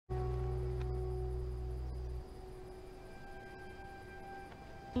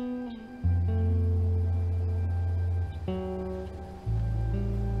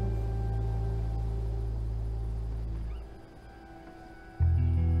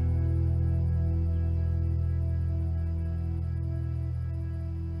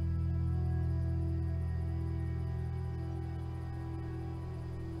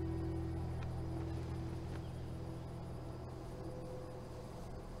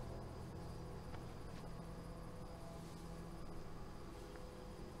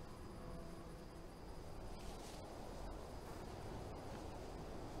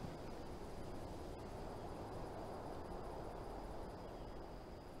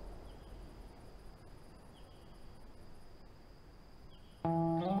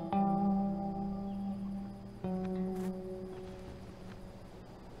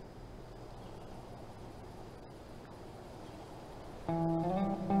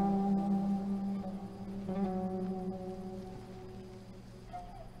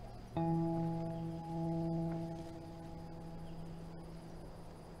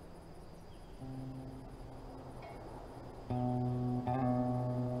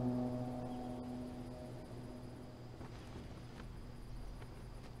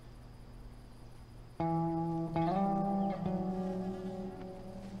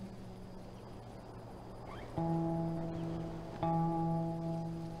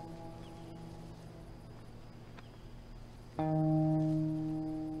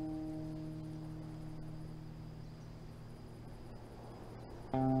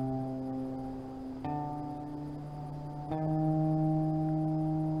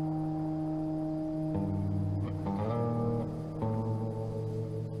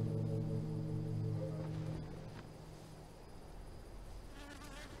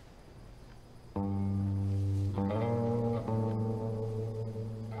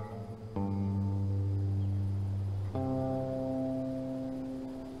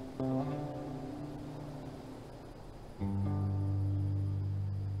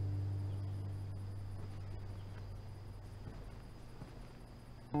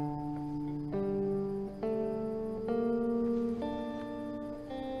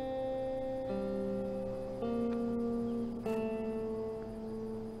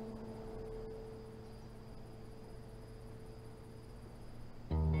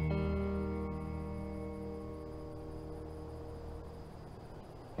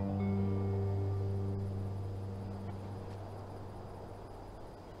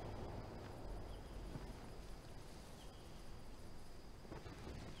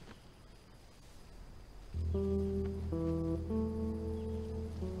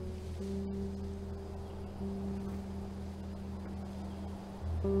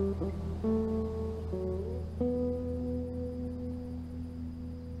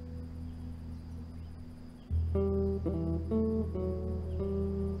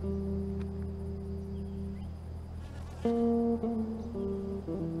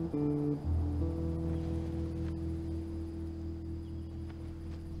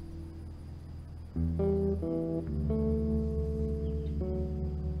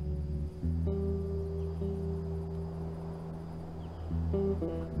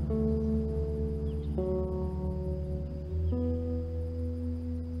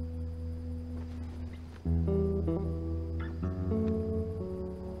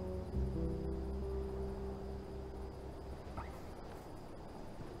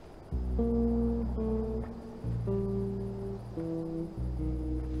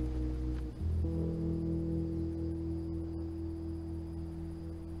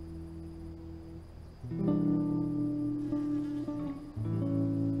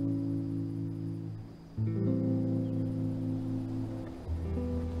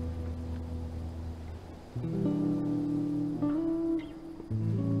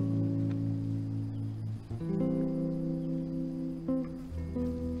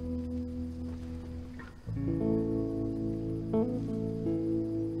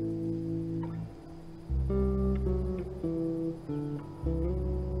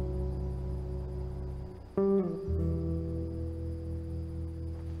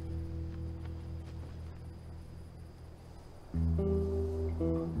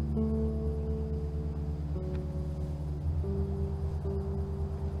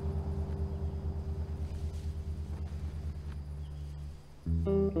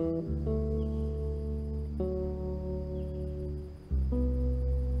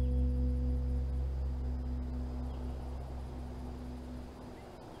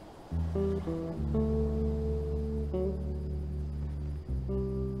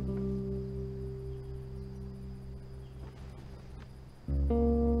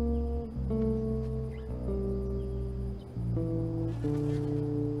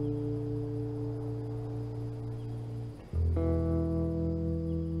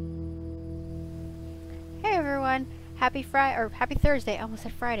Happy Friday, or happy Thursday. I almost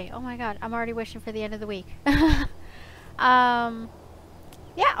said Friday. Oh my god, I'm already wishing for the end of the week. Yeah,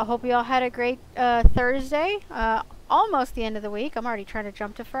 I hope you all had a great Thursday. Almost the end of the week. I'm already trying to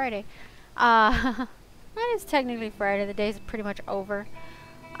jump to Friday. That is technically Friday. The day's pretty much over.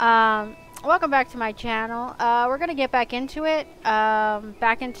 Welcome back to my channel. We're gonna get back into it.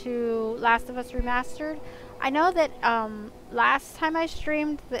 Back into Last of Us Remastered. I know that last time I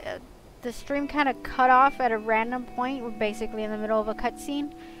streamed, the stream kind of cut off at a random point. We're basically in the middle of a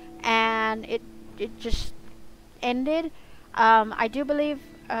cutscene, and it just ended. I do believe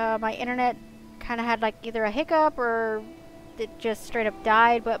my internet kind of had like either a hiccup or it just straight up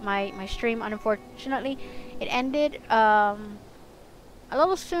died, but my stream, unfortunately, it ended a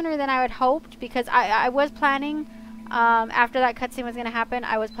little sooner than I had hoped, because I was planning, after that cutscene was going to happen,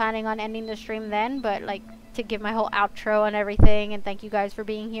 I was planning on ending the stream then, but like to give my whole outro and everything and thank you guys for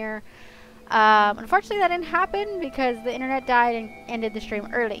being here. Unfortunately that didn't happen because the internet died and ended the stream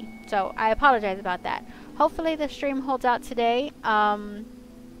early, so I apologize about that. Hopefully the stream holds out today.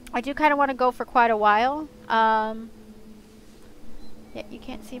 I do kind of want to go for quite a while. Yeah, you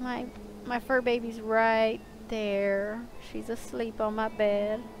can't see my fur baby's right there. She's asleep on my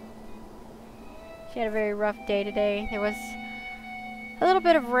bed. She had a very rough day today. There was a little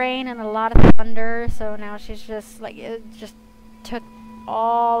bit of rain and a lot of thunder, so now she's just like, it just took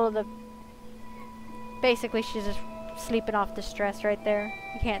all of the, basically she's just sleeping off the stress right there.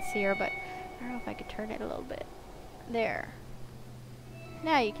 You can't see her, but I don't know if I could turn it a little bit. There.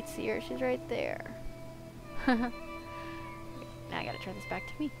 Now you can see her. She's right there. Now I gotta turn this back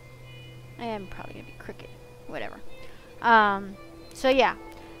to me. I am probably gonna be crooked. Whatever. So yeah.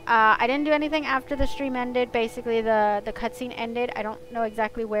 I didn't do anything after the stream ended. Basically, the cutscene ended. I don't know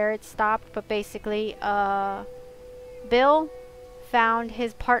exactly where it stopped, but basically, Bill found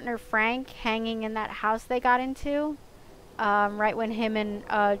his partner Frank hanging in that house they got into, right when him and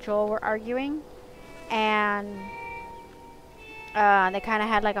Joel were arguing, and they kind of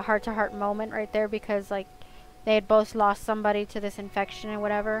had like a heart-to-heart moment right there, because like they had both lost somebody to this infection and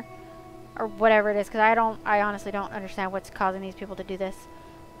whatever, or whatever it is, because I honestly don't understand what's causing these people to do this.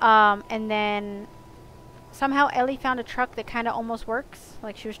 And then somehow Ellie found a truck that kind of almost works.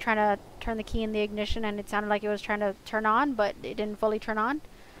 Like she was trying to turn the key in the ignition and it sounded like it was trying to turn on, but it didn't fully turn on.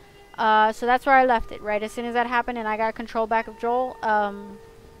 So that's where I left it. Right as soon as that happened and I got control back of Joel,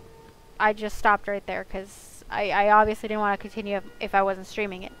 I just stopped right there, because I obviously didn't want to continue if I wasn't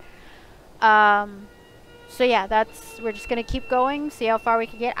streaming it. So yeah, we're just going to keep going, see how far we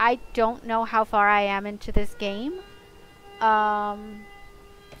can get. I don't know how far I am into this game.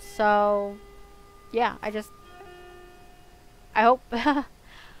 So yeah, I hope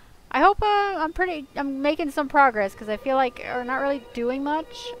I'm making some progress, because I feel like we're not really doing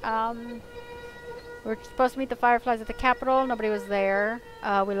much. We're supposed to meet the Fireflies at the Capitol. Nobody was there.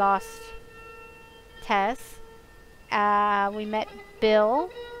 We lost Tess. We met Bill.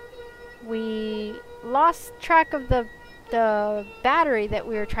 We lost track of the battery that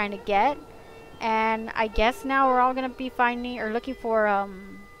we were trying to get, and I guess now we're all gonna be finding or looking for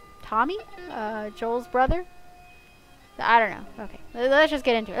Tommy, Joel's brother. I don't know. Okay, let's just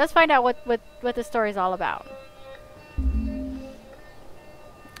get into it. Let's find out what the story's all about.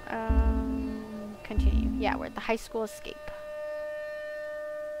 Continue. Yeah, we're at the high school escape.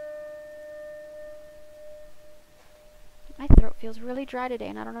 My throat feels really dry today,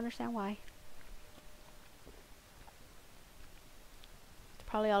 and I don't understand why. It's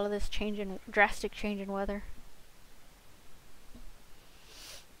probably all of this drastic change in weather.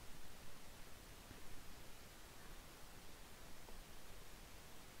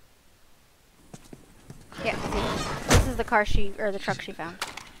 Yeah, see, this is the car the truck she found.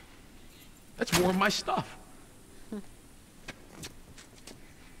 That's more of my stuff. Okay,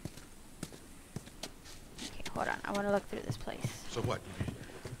 hold on. I want to look through this place. So what? You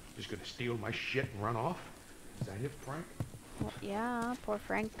just gonna steal my shit and run off? Is that it, Frank? Well, yeah, poor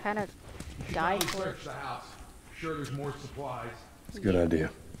Frank kind of died for it. Search the house. Sure, there's more supplies. It's a good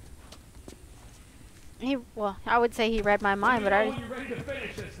idea. Well, I would say he read my mind, but You ready to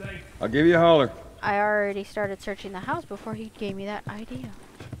finish this thing? I'll give you a holler. I already started searching the house before he gave me that idea.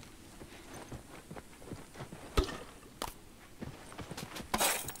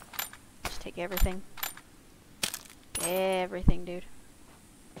 Just take everything. Everything, dude.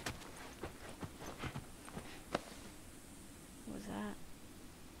 What was that?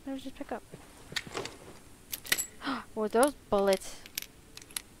 That was just pick up. What were those bullets?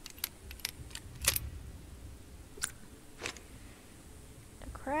 The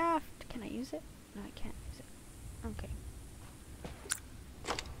craft. Can I use it? No, I can't use it. Okay.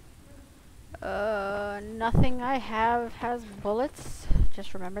 nothing I have has bullets.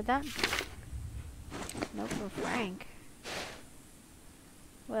 Just remembered that. Note from Frank.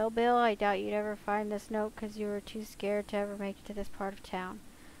 Well, Bill, I doubt you'd ever find this note because you were too scared to ever make it to this part of town.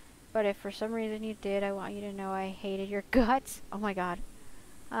 But if for some reason you did, I want you to know I hated your guts. Oh my god.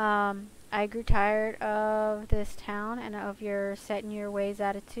 I grew tired of this town and of your set in your ways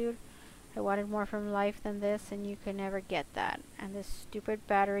attitude. I wanted more from life than this, and you could never get that. And this stupid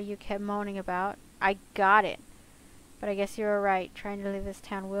battery you kept moaning about, I got it. But I guess you were right. Trying to leave this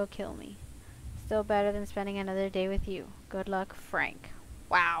town will kill me. Still better than spending another day with you. Good luck, Frank.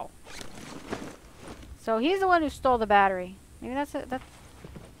 Wow. So he's the one who stole the battery. Maybe that's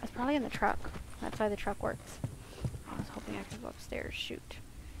probably in the truck. That's why the truck works. I was hoping I could go upstairs. Shoot.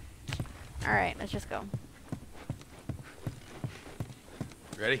 Alright, let's just go.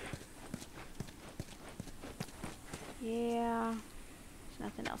 Ready? Yeah. There's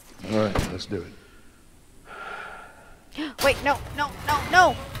nothing else to do. All right, let's do it. Wait, no, no, no,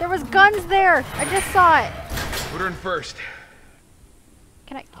 no! There was guns there! I just saw it! Put her in first.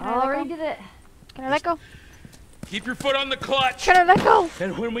 Can I Already let go? did it. Can I let go? Keep your foot on the clutch. Can I let go?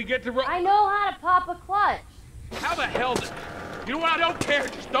 And when we get to I know how to pop a clutch. how the hell you know what? I don't care.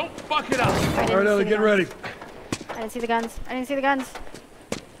 Just don't fuck it up. All right, Ellie, get ready. I didn't see the guns. I didn't see the guns.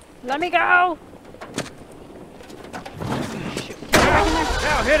 Let me go! Shoot. Get back in there.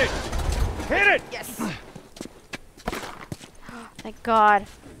 Now hit it. Hit it. Yes. Thank God.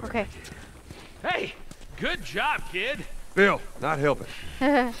 Okay. Hey, good job, kid. Bill, not helping.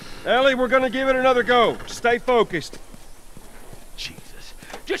 Ellie, we're gonna give it another go. Stay focused. Jesus.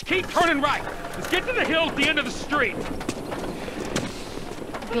 Just keep turning right. Let's get to the hill at the end of the street.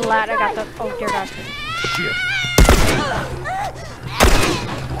 Glad I got the. Oh dear God. Shit.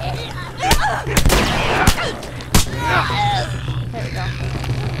 There we go.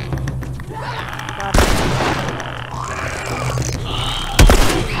 God.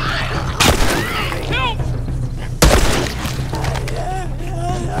 Help!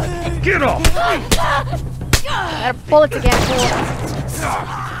 Get off. Got bullets again, fool.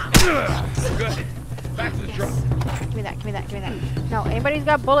 Good. Back to the truck. Give me that, give me that, give me that. No, anybody's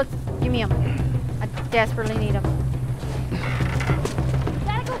got bullets, give me them. I desperately need them.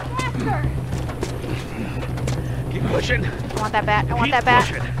 Gotta go faster. Keep pushing. I want that bat, I want Keep that bat.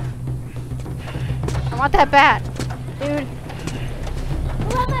 pushing. I want that bat. Dude.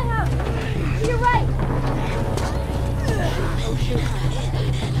 Around that house. To your right. Oh shoot.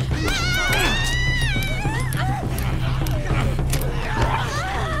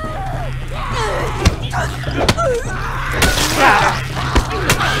 Got her.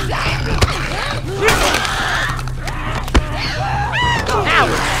 Ow!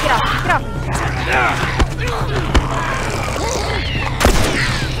 Get off! Get off!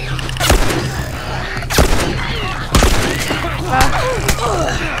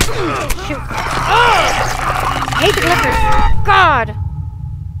 Shoot! I hate the clickers! God!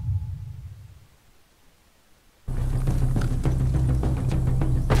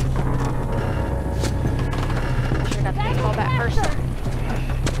 Should've got the baseball bat first.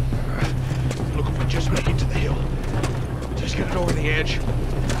 Look, if we just make it to the hill. Just get it over the edge.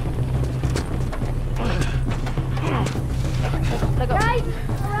 Let go. Guys,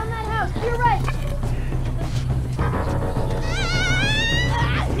 around that house. To your right.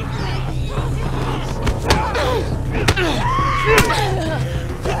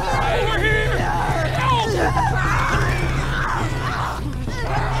 Over here!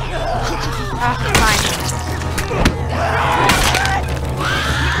 Ah, fine.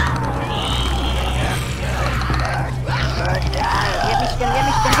 Get me, she's gonna get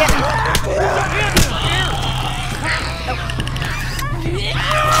me, she's gonna get me.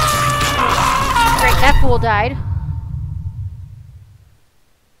 Great, that fool died.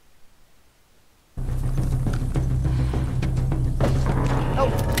 Oh,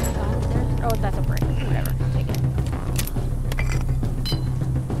 oh, that's a brick. Whatever, take it.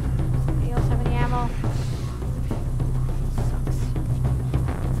 Anybody else have any ammo? Sucks.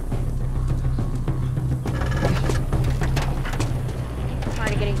 I'm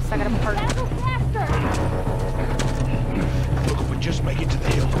already getting stuck at a part. Gotta go faster. Look, if we just make it to the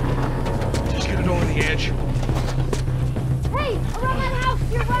hill. Just get it over the edge. Hey, around that house. To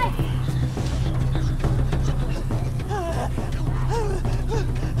your right.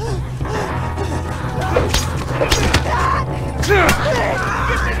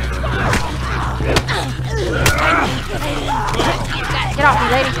 Get off me,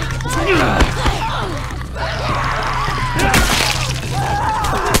 lady.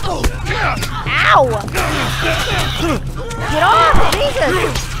 Ow! Get off!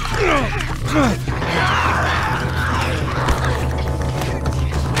 Jesus!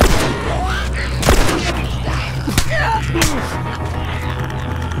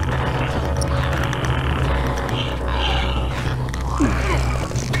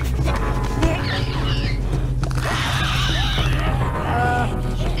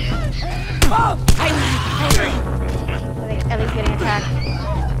 I think Ellie's getting attacked.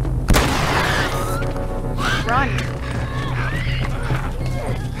 Run!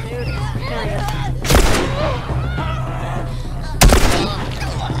 Dude, there he is.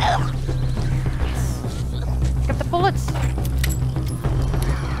 Pick up the bullets!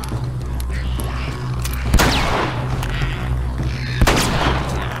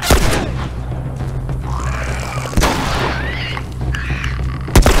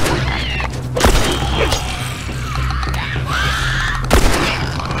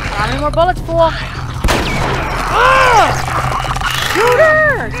 How many more bullets, fool? Oh! Shoot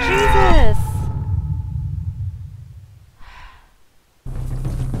her! Jesus!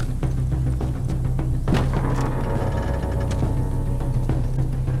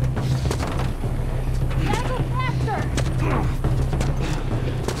 Gotta go faster!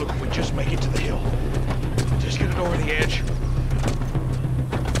 Look, if we just make it to the hill. Just get it over the edge.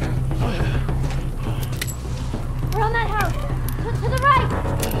 Around that house! To the right!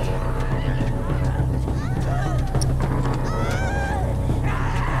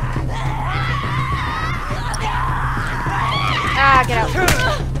 Ah, get out.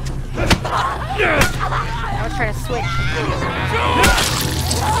 I was trying to switch.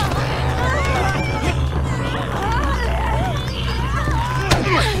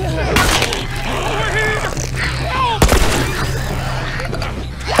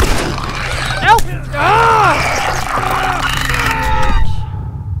 Nope!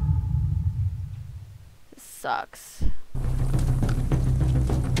 This sucks.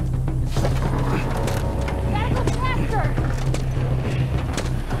 Gotta go faster!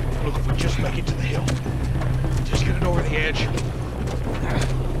 Look, if we just make it to the hill. Just get it over the edge.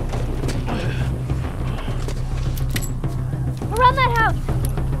 Around that house!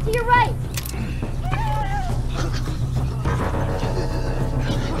 To your right!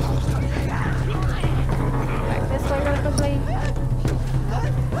 Back this way really quickly.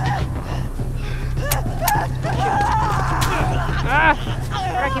 Ah! Why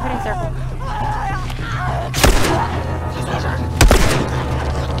do I keep hitting circle?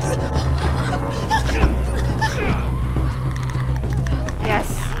 Yes.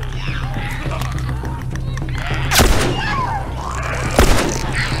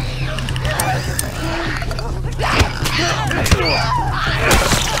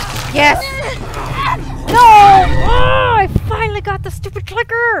 Yes! No! Oh, I finally got the stupid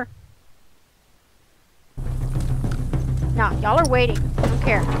clicker! Nah, y'all are waiting. I don't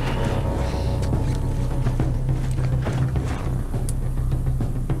care.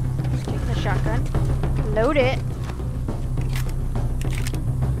 Take the shotgun. Load it.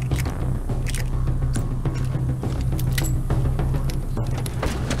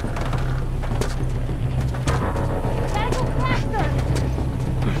 Gotta go faster!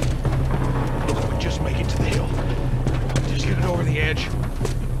 Look, if we just make it to the hill. Just get it over the edge.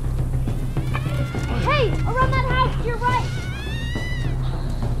 Hey! Around that house! To your right!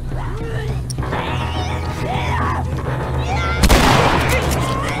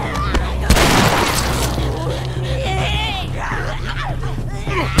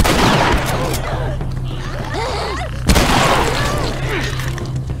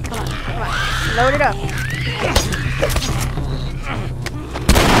 Come on. Load it up.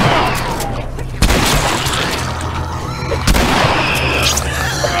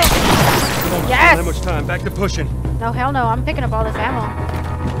 Yes! Not much time. Back to pushing. No, hell no. I'm picking up all this ammo.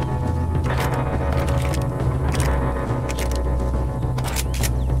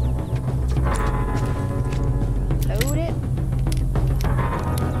 Load it.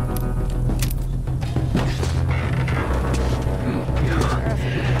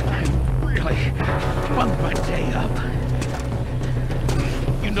 Really? Bummed my day up.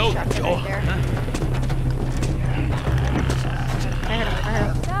 You know that, Shotgun Joel. right there. Huh? I heard him. I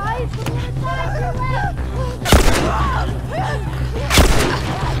heard him. Guys, we're gonna attack your left!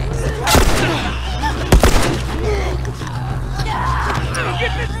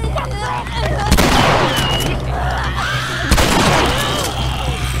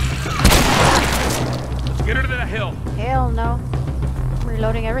 Get her to the hill. Hell no. I'm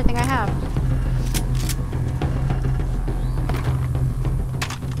reloading everything I have.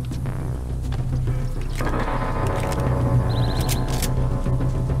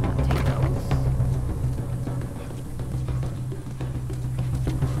 Take those.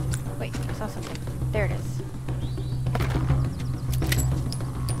 Wait, I saw something.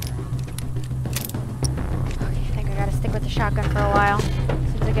 shotgun for a while.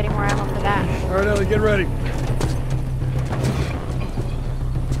 Seems like getting more ammo for that. All right, Ellie, get ready.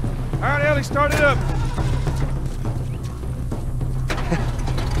 All right, Ellie, start it up.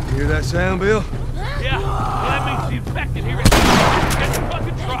 You hear that sound, Bill? Yeah, well, that means the infected here. Get the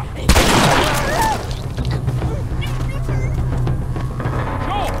fucking truck.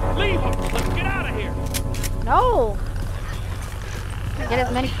 Joel, leave him. Let's get out of here. No! Get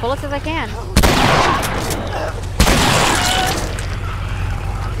as many bullets as I can.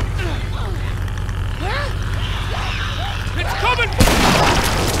 It's coming!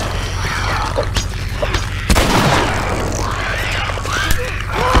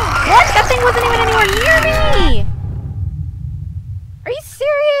 What? That thing wasn't even anywhere near me! Are you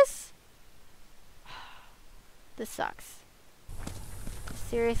serious? This sucks.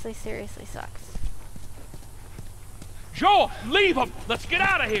 Seriously, seriously sucks. Joel, leave him. Let's get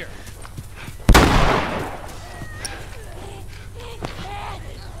out of here.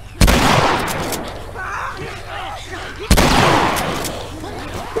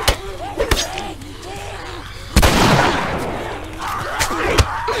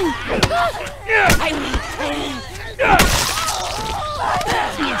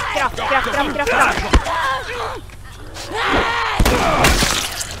 Get off, get off, get off, get off, get off.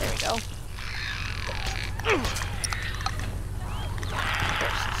 There we go.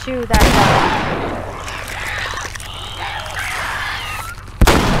 There's two that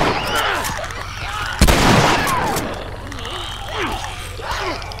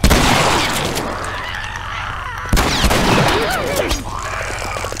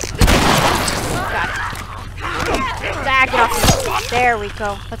Get off me. There we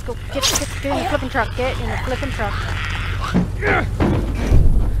go. Let's go. Get in the flipping truck. Get in the flipping truck.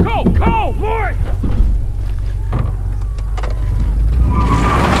 Go, go, Lord!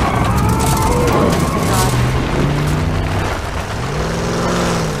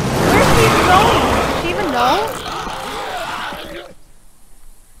 Where's she going? Does she even know?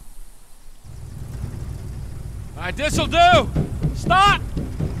 All right, this'll do. Stop!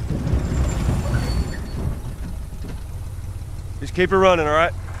 Just keep her running, all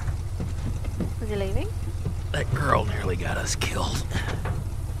right? Is he leaving? That girl nearly got us killed.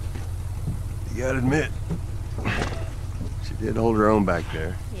 You gotta admit, she did hold her own back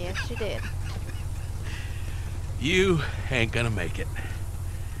there. Yes, she did. You ain't gonna make it.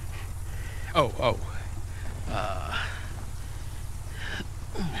 Oh.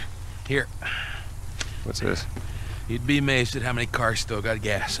 Here. What's this? You'd be amazed at how many cars still got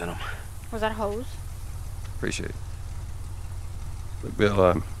gas in them. Was that hose? Appreciate it. Look,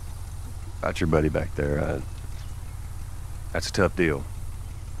 Bill, about your buddy back there, that's a tough deal.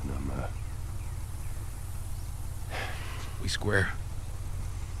 And We square.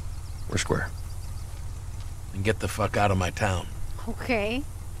 we're square. And get the fuck out of my town. Okay.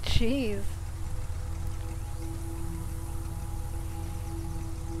 Jeez.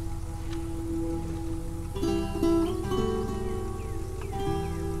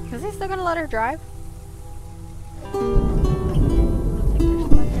 Is he still gonna let her drive?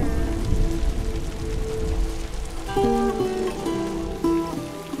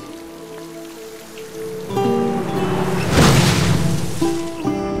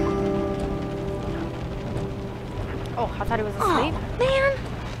 Oh, I thought he was asleep. Oh, man.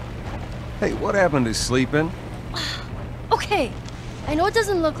 Hey, what happened to sleeping? Okay, I know it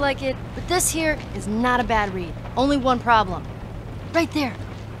doesn't look like it, but this here is not a bad read. Only one problem. Right there.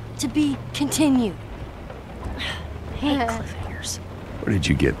 To be continued. Hate cliffhangers. Where did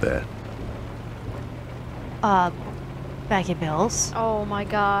you get that? Back at Bill's. Oh my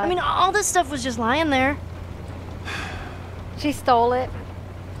god. I mean, all this stuff was just lying there. She stole it.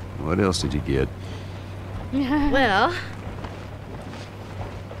 What else did you get? Well,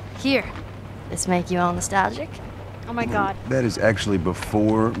 here. This make you all nostalgic? Oh my god. That is actually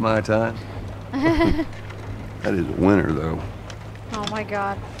before my time. That is winter, though. Oh my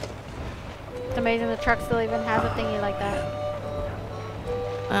god. It's amazing the truck still even has a thingy like that.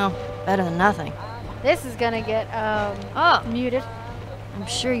 Well, better than nothing. This is gonna get, muted. I'm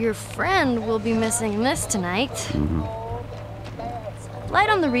sure your friend will be missing this tonight. Mm-hmm. Light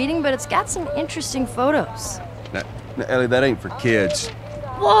on the reading, but it's got some interesting photos. Now, Ellie, that ain't for kids.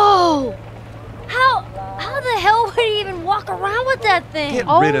 Whoa! How the hell would he even walk around with that thing? Get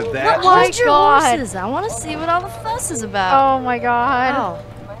rid of that. Oh my Hold your god. horses. I want to see what all the fuss is about. Oh my god. Oh.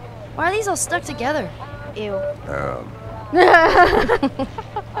 Why are these all stuck together? Ew.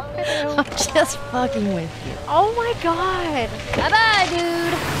 I'm just fucking with you. Oh my god. Bye-bye,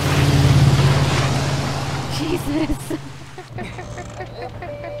 dude. Jesus.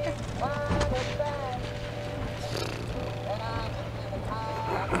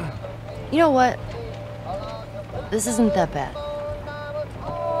 You know what? This isn't that bad.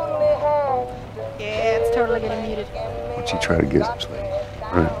 Yeah, it's totally getting muted. Why don't you try to get some sleep?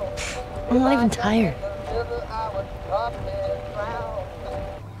 All right. I'm not even tired.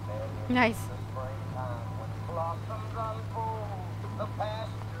 Nice.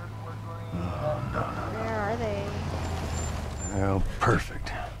 Where are they? Well,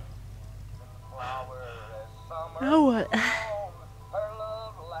 perfect. Now what?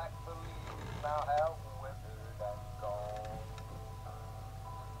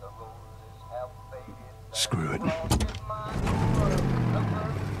 Screw it.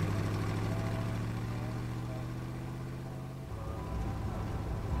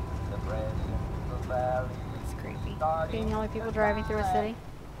 It's creepy. Being the only people driving through a city.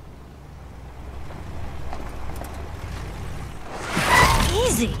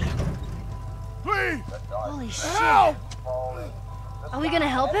 Easy! Please! Holy shit. Help! Are we gonna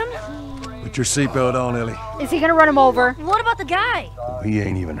help him? Put your seatbelt on, Ellie. Is he gonna run him over? What about the guy? He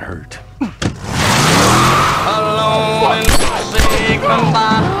ain't even hurt. Alone and forsaken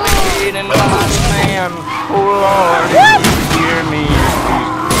by fate and by man. Oh Lord, if you hear me,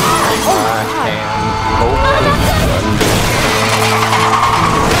 please take my hand. Oh,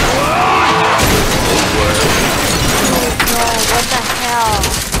 No, what the hell?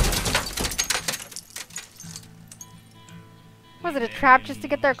 Was it a trap just to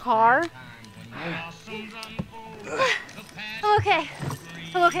get their car? I'm okay.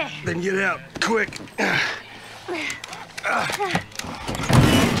 I'm okay. Then get out, quick.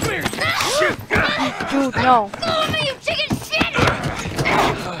 Dude, no. Oh, you chicken shit!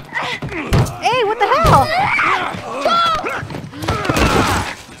 Hey, what the hell?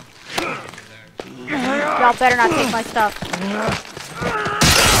 Y'all better not take my stuff.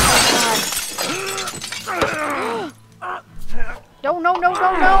 No, no, no,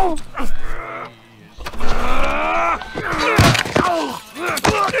 no, no!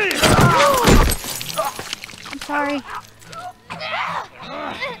 I'm sorry.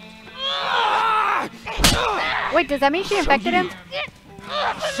 Wait, does that mean she infected him?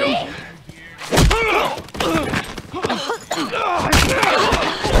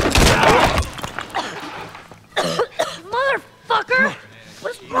 Motherfucker!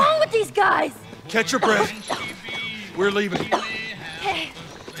 What's wrong with these guys? Catch your breath. We're leaving.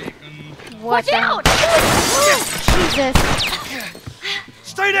 What Watch out! Jesus.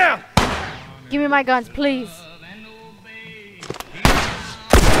 Stay down! Give me my guns, please.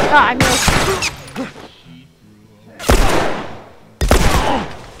 Ah, I missed.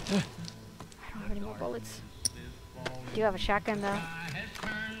 I don't have any more bullets. I do have a shotgun though.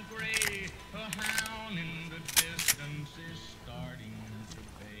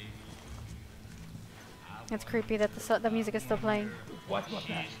 It's creepy that the music is still playing. Watch my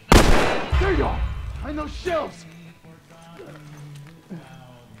back. There you are! I know shells!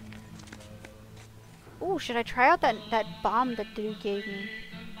 Ooh, should I try out that bomb that dude gave me?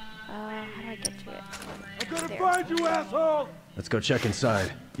 How do I get to it? I'm gonna There. find you, asshole! Let's go check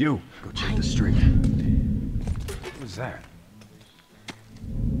inside. You, go check the street. What was that?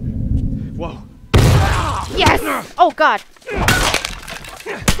 Whoa. Yes! Oh god!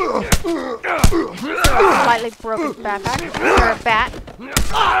 Slightly broken backpack. Or a bat.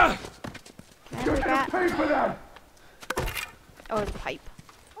 Can I have a bat? Pay for that! Oh, it's a pipe.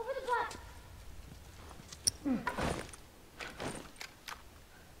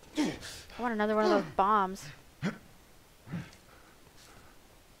 I want another one of those bombs.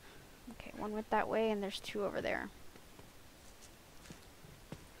 Okay, one went that way and there's two over there.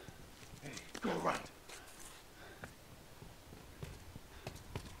 Go right.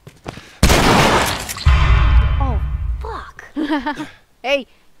 Oh, fuck. Hey,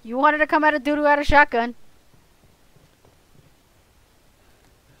 you wanted to come at a dude who had a shotgun.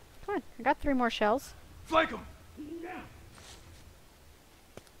 Come on, I got 3 more shells. Flank him!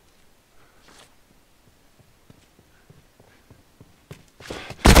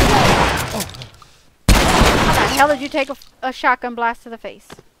 How the hell did you take a shotgun blast to the face?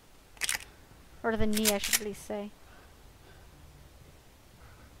 Or to the knee, I should at least say.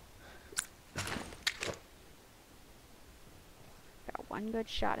 Got one good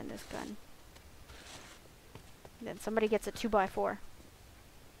shot in this gun. Then somebody gets a 2x4.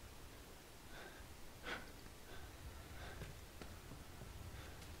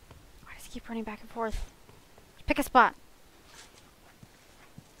 Why does he keep running back and forth? Pick a spot.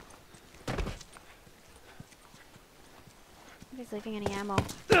 Nobody's leaving any ammo.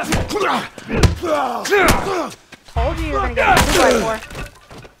 Told you were gonna get a 2x4.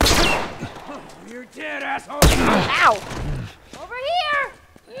 You're dead, asshole! Ow! Over here!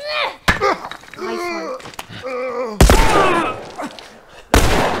 Nice one.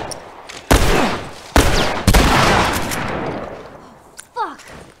 Fuck!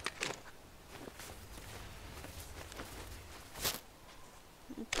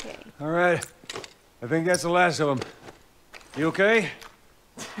 Okay. All right. I think that's the last of them. You okay?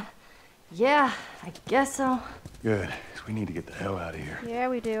 Yeah, I guess so. Good. 'Cause we need to get the hell out of here. Yeah,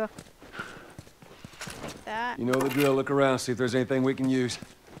 we do. Like that. You know the drill. Look around, see if there's anything we can use.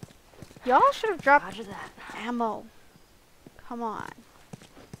 Y'all should have dropped Roger that. ammo. Come on.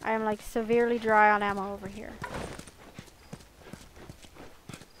 I am like severely dry on ammo over here.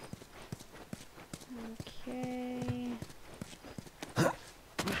 Okay.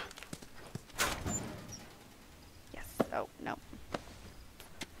 Yes. Oh, no.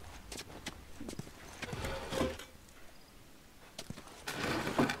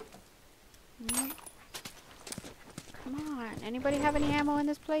 Nope. Come on. Anybody have any ammo in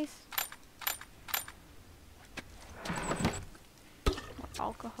this place?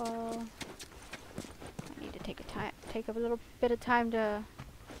 Alcohol. I need to take a little bit of time to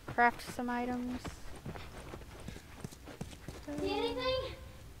craft some items. See anything?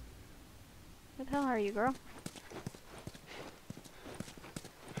 Where the hell are you, girl?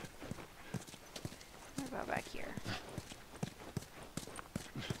 What about back here?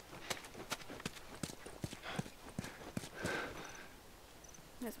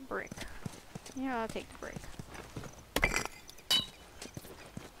 There's a brick. Yeah, I'll take the brick.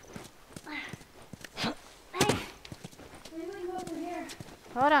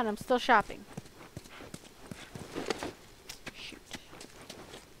 Hold on, I'm still shopping. Shoot.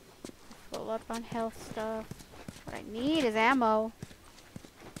 Full up on health stuff. What I need is ammo.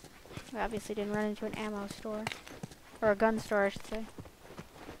 We obviously didn't run into an ammo store. Or a gun store, I should say.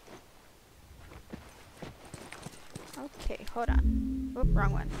 Okay, hold on. Oop,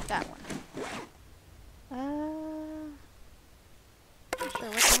 wrong one. That one. Not sure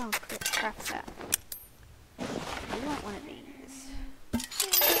what the hell craft that. We want one of these.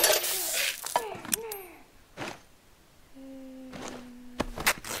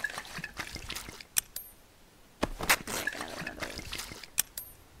 Make another one of those.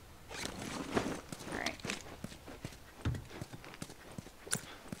 Alright.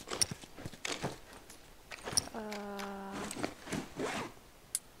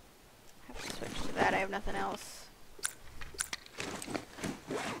 Have to switch to that. I have nothing else.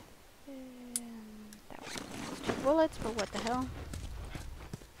 That one has 2 bullets, but what the hell?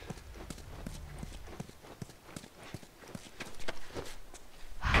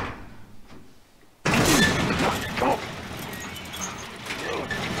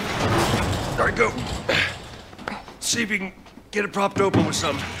 Alright, go. See if you can get it propped open with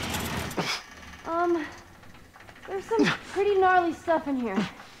something. There's some pretty gnarly stuff in here.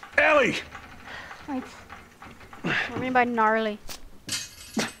 Ellie! Like, What do you mean by gnarly?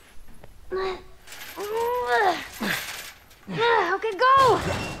 okay, go!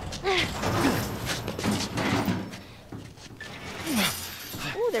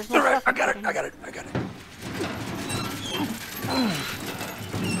 Ooh, there's more Alright, stuff. I got it, in I here. got it, I got it.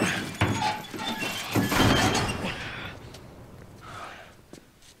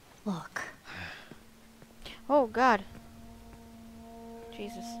 Look. Oh, God.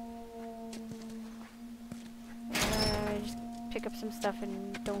 Jesus. Just pick up some stuff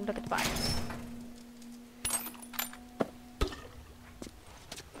and don't look at the box.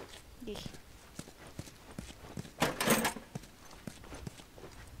 Yeesh.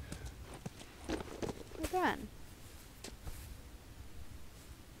 What's that?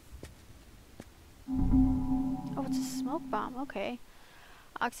 Oh, it's a smoke bomb. Okay.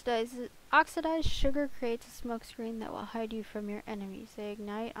 Oxidized sugar creates a smoke screen that will hide you from your enemies. They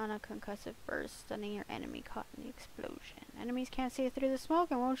ignite on a concussive burst, stunning your enemy caught in the explosion. Enemies can't see through the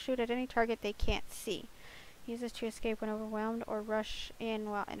smoke and won't shoot at any target they can't see. Use this to escape when overwhelmed or rush in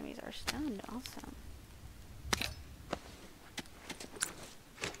while enemies are stunned. Awesome.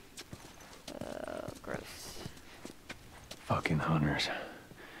 Gross. Fucking hunters.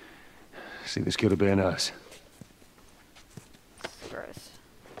 See, this could have been us. Gross.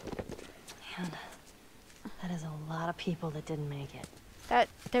 Man, that is a lot of people that didn't make it.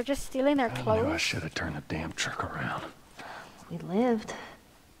 They're just stealing their I knew I clothes? should have turned the damn truck around. We lived.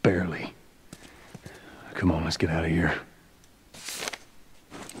 Barely. Come on, let's get out of here.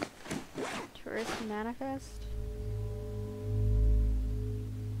 Tourist manifest?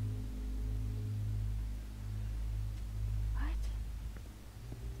 What?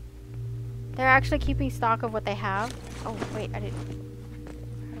 They're actually keeping stock of what they have? Oh, wait, I didn't...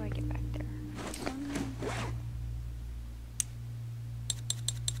 How do I get back there? This one?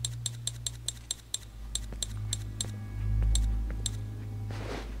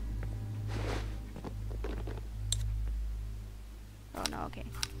 okay.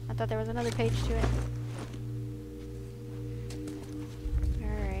 I thought there was another page to it.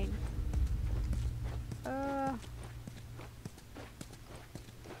 Alright. Let's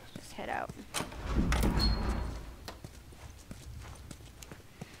just head out.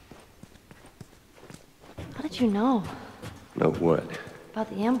 How did you know Know what? about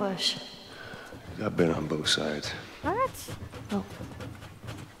the ambush? I've been on both sides. What? Oh,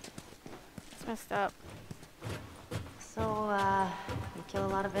 It's messed up. so, you kill a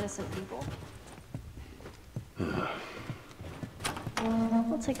lot of innocent people?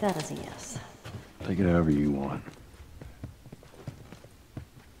 We'll take that as a yes. Take it however you want.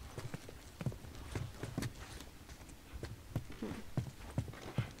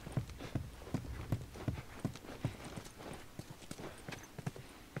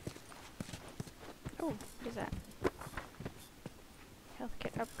 Oh, what is that? Health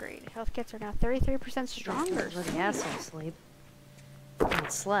kit upgrade. Health kits are now 33% stronger. Let the asshole sleep.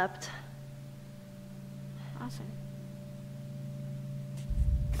 And slept. Awesome.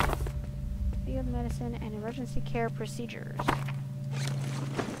 Field medicine and emergency care procedures.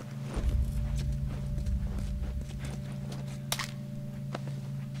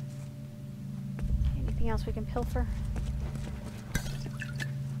 Anything else we can pilfer?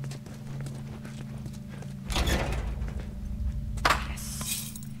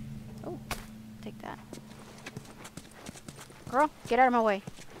 Yes. Oh, take that. Girl, get out of my way.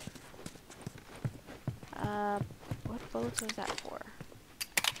 What bullets was that for?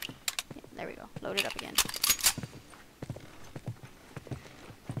 Yeah, there we go. Load it up again.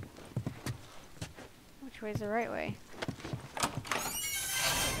 Which way's the right way?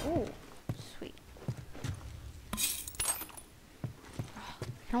 Ooh, sweet. Oh,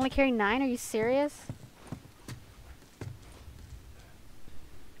 I can only carry 9? Are you serious?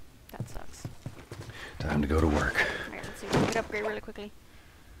 That sucks. Time to go to work. Alright, let's see if we can upgrade really quickly.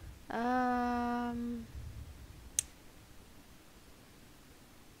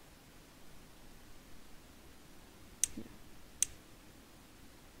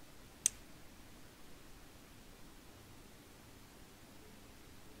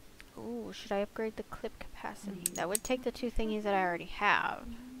 Ooh, should I upgrade the clip capacity? That would take the 2 thingies that I already have.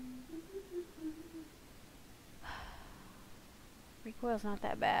 Recoil's not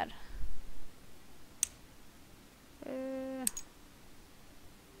that bad. I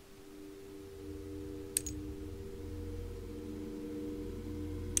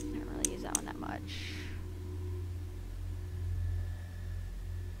don't really use that one that much.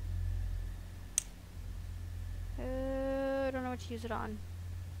 I don't know what to use it on.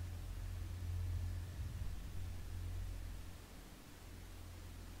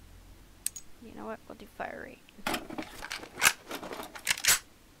 You know what? We'll do fire rate.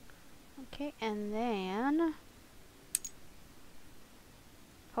 Okay, and then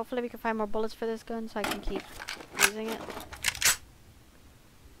hopefully we can find more bullets for this gun so I can keep using it.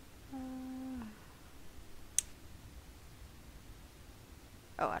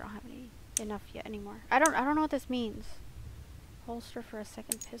 Oh, I don't have enough yet anymore. I don't know what this means. Holster for a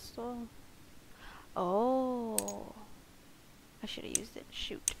second pistol. Oh, I should have used it.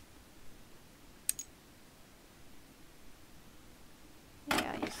 Shoot.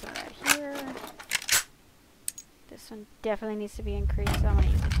 Yeah, use some of that here. This one definitely needs to be increased, so I'm gonna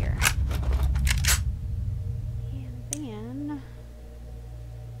use it here. And then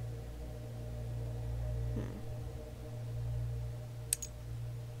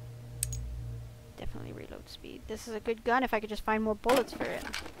definitely reload speed. This is a good gun if I could just find more bullets for it.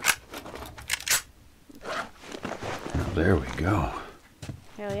 There we go.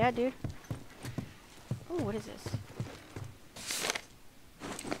 Hell yeah, dude. Oh, what is this?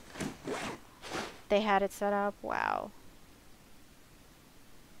 They had it set up. Wow.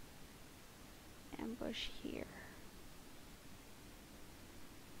 Ambush here.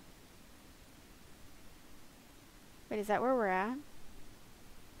 Wait, is that where we're at?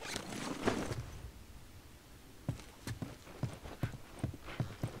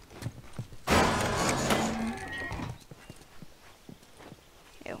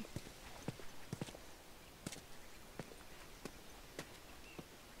 Ew.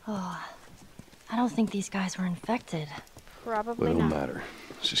 Oh, I don't think these guys were infected. Probably Little not. matter.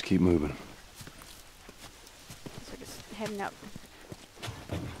 Let's just keep moving. So we're just heading up.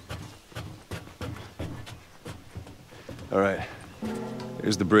 All right.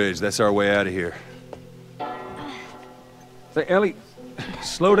 Here's the bridge. That's our way out of here. Say, Ellie,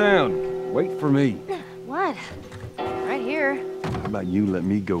 slow down. Wait for me. What? Right here. How about you let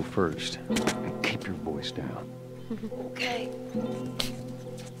me go first? And keep your voice down. Okay.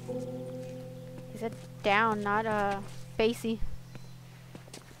 He said down, not bassy.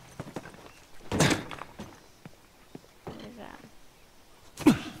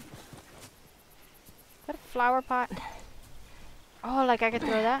 flower pot. Oh, like I could throw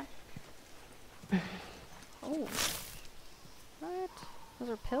that? Oh. What? Those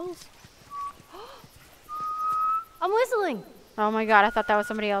are pills? I'm whistling. Oh my god, I thought that was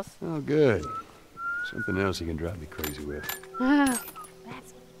somebody else. Oh, good. Something else he can drive me crazy with.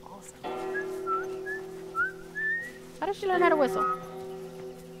 That's awesome. How did she learn how to whistle?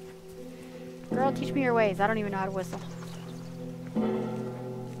 Girl, teach me your ways. I don't even know how to whistle.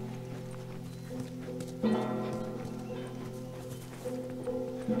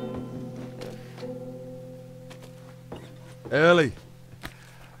 Ellie,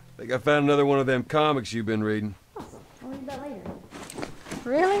 think I found another one of them comics you've been reading. I'll read that later.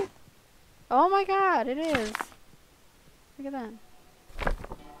 Really? Oh my god, it is. Look at that.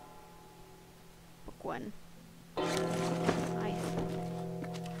 Book one. Nice.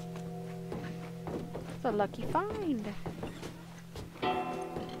 It's a lucky find.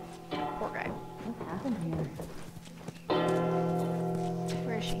 Poor guy. What happened here?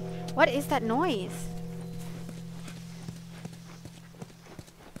 Where is she? What is that noise?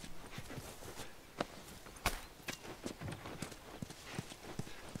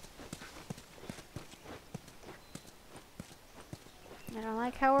 I don't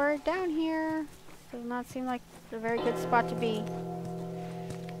like how we're down here. Does not seem like a very good spot to be.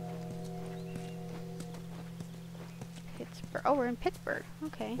 Pittsburgh. Oh, we're in Pittsburgh.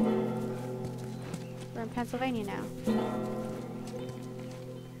 Okay. We're in Pennsylvania now.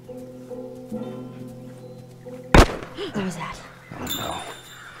 What was that? Oh,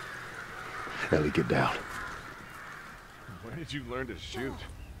 no. Ellie, get down. Where did you learn to shoot?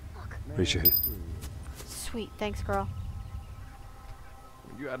 Appreciate it. Sweet. Thanks, girl.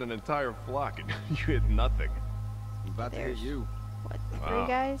 You had an entire flock and you hit nothing. I'm about to hit There's- you. What, Wow. 3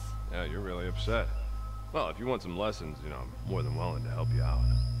 guys? Yeah, you're really upset. Well, if you want some lessons, you know, I'm more than willing to help you out.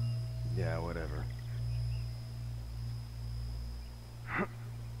 Yeah, whatever.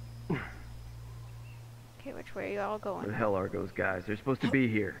 Okay, which way are you all Where the going? hell are those guys? They're supposed to be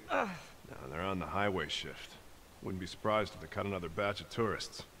here. No, they're on the highway shift. Wouldn't be surprised if they cut another batch of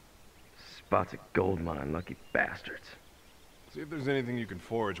tourists. Spot's a gold mine, lucky bastards. See if there's anything you can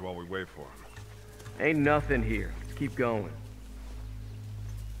forage while we wait for them. Ain't nothing here. Let's keep going.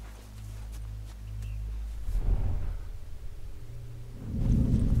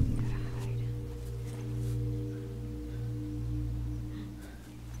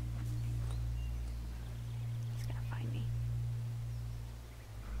 He's gonna find me.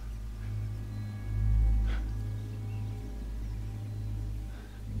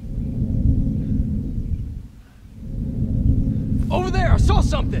 Over there, I saw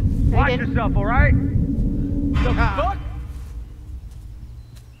something. No, you didn't. yourself, all right? The fuck?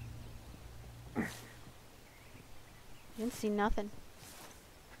 Didn't see nothing.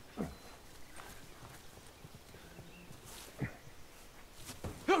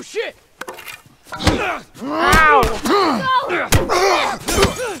 Oh shit! Ow!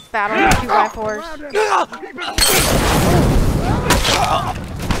 Battle with 2x4s.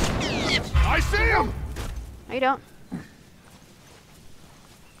 I see him! No, you don't.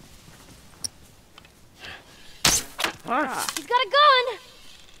 He's got a gun!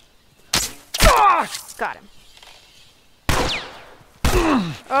 Got him.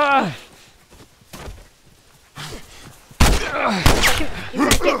 He's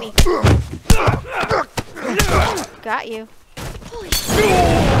gonna get me. Got you.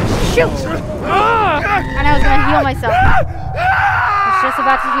 Shoot! And I was gonna heal myself. I was just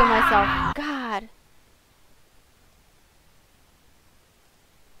about to heal myself. God.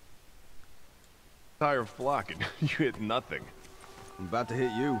 Entire flock and you hit nothing. I'm about to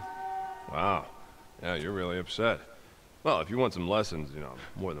hit you. Wow. Yeah, you're really upset. Well, if you want some lessons, you know, I'm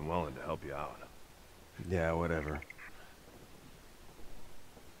more than willing to help you out. Yeah, whatever.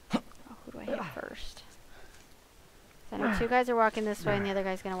 Oh, who do I hit first? I know 2 guys are walking this way and the other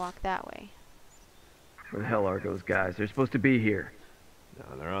guy's gonna walk that way. Where the hell are those guys? They're supposed to be here. No,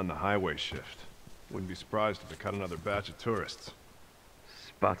 they're on the highway shift. Wouldn't be surprised if they cut another batch of tourists.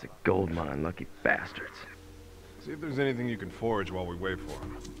 Spot's a gold mine, lucky bastards. See if there's anything you can forage while we wait for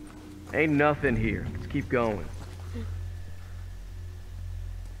them. Ain't nothing here. Let's keep going.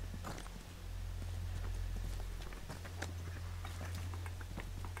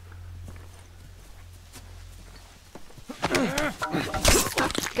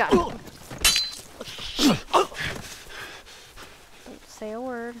 Got him. Don't say a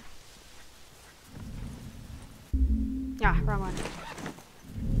word. Ah, wrong one.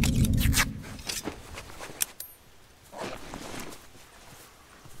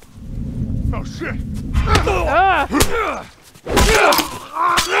 Oh shit!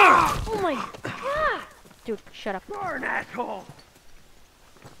 Oh my god! Do Dude, shut up. Darn asshole!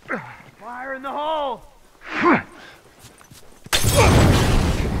 Fire in the hole!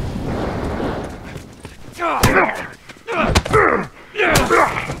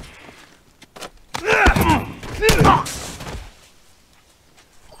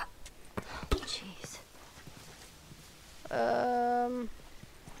 Jeez.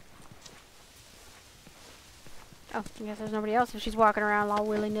 Oh, I guess there's nobody else if she's walking around all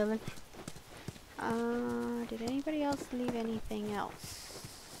willy-nilly. Did anybody else leave anything else?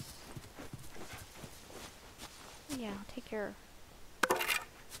 Yeah, I'll take your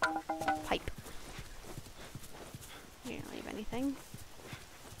pipe. You didn't leave anything.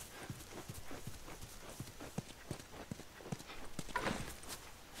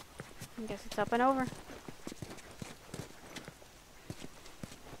 I guess it's up and over.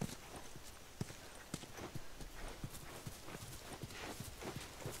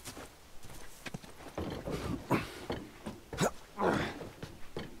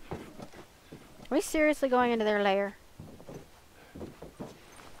 Are we seriously going into their lair?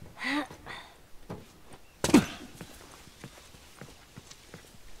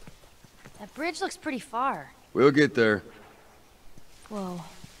 That bridge looks pretty far. We'll get there. Whoa.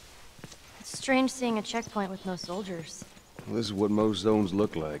 It's strange seeing a checkpoint with no soldiers. Well, this is what most zones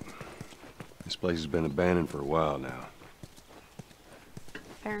look like. This place has been abandoned for a while now.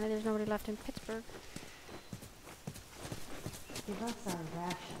 Apparently there's nobody left in Pittsburgh. Give us our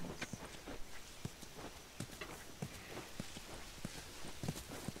rations.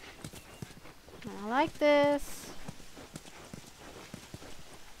 I like this.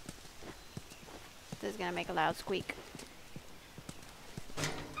 This is gonna make a loud squeak.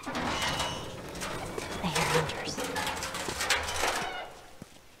 They are hunters.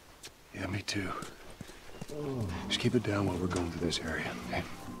 Yeah, me too. Just keep it down while we're going through this area, okay?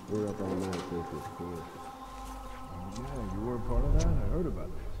 We're up all night looking for it. Yeah, you were part of that? I heard about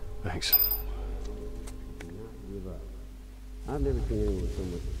this. Thanks. Do not give up. I've never seen anyone with so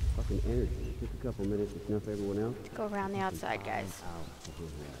much fucking energy. Just a couple minutes to snuff everyone else. Go around the outside, guys.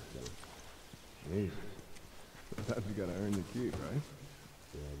 Jesus. Sometimes you gotta earn the keep, right?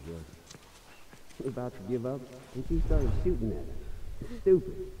 Yeah, I guess. She was about to give up, and she started shooting at her.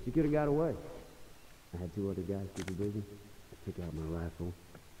 Stupid. She could have got away. I had two other guys super busy. I took out my rifle,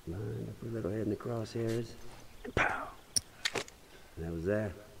 lined up her little head in the crosshairs, and pow! And that was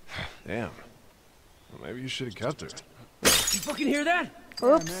that. Damn. Well, maybe you should have kept her. You fucking hear that?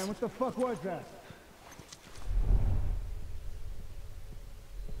 Oops. Man, what the fuck was that?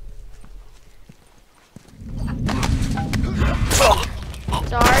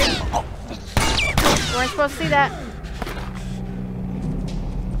 Sorry. You weren't supposed to see that.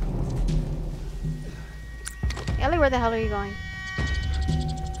 Ellie, where the hell are you going?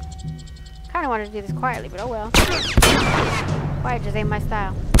 Kinda wanted to do this quietly, but oh well. Quiet just ain't my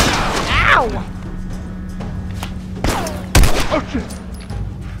style. Ow! Oh shit!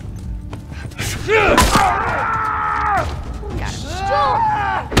 Got him.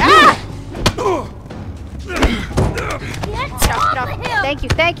 Ah! Get off him! Thank you,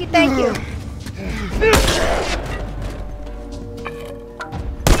 thank you, thank you.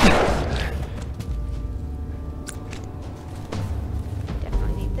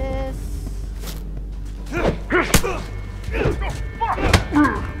 Definitely need this.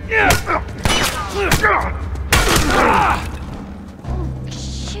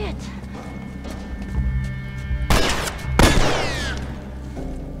 Shit!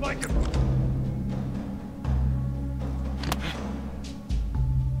 Like him.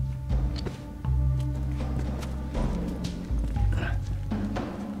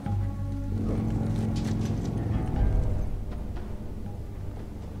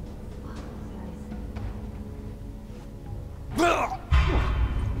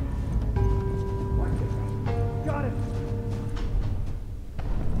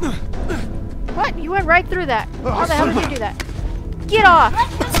 What? You went right through that. How the hell did you do that? Get off!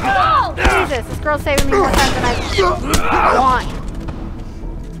 Jesus, this girl's saving me more time than I want.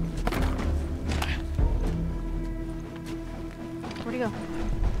 Where'd he go?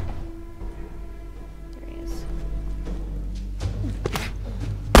 There he is.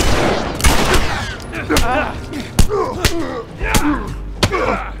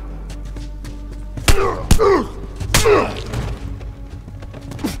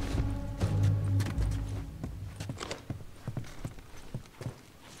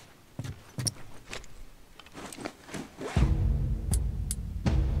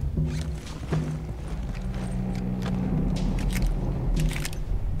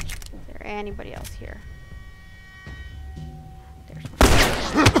 Is there anybody else here? There's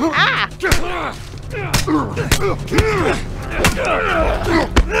one. Ah!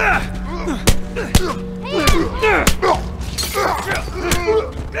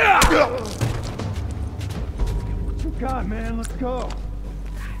 God, man, let's go.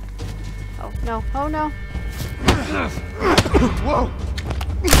 Oh no! Oh no! Whoa!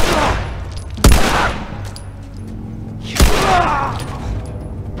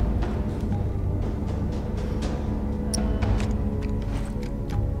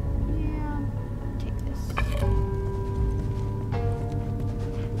 Yeah. Take this.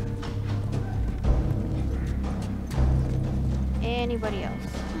 Anybody else?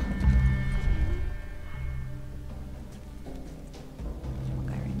 One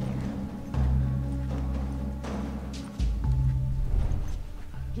guy right there.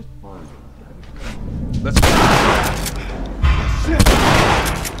 Let's go.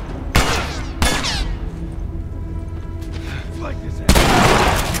 Like this.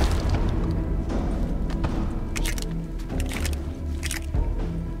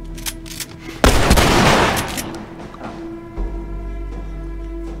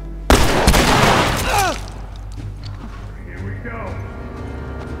 Here we go.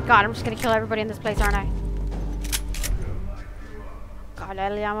 God, I'm just gonna kill everybody in this place, aren't I? God,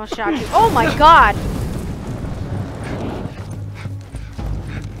 Ellie, I almost shot you. Oh my God!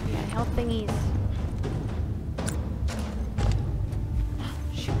 Yeah, health thingies.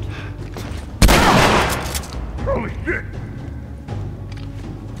 Shoot. Holy shit!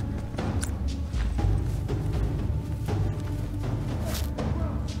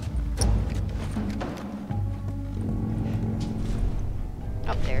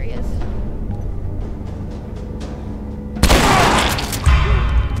 Oh, there he is.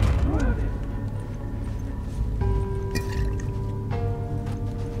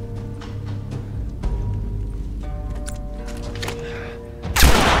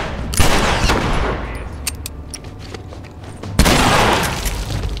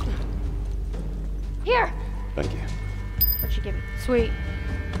 Here! Thank you. What'd she give me? Sweet.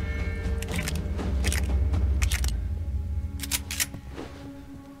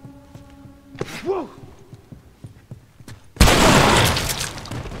 Whoa!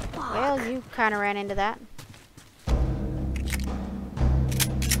 Well, you kind of ran into that.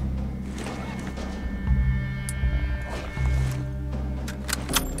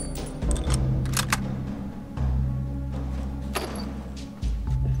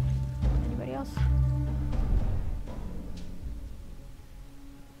 Anybody else?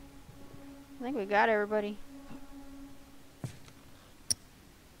 I think we got everybody.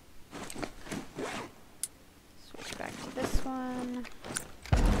 Switch back to this one.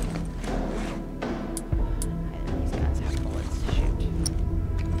 Either of these guns have bullets. Shoot.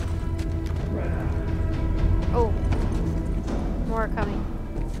 Oh. More are coming.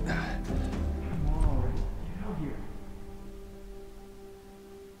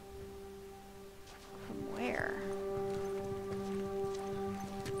 From where?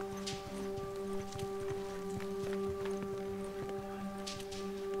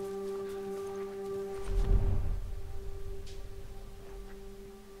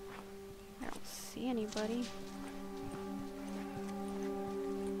 I don't see anybody.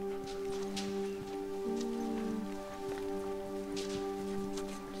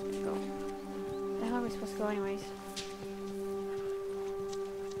 Just go. Where the hell are we supposed to go anyways?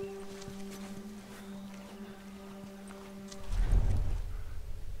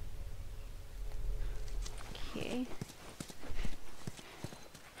 Okay.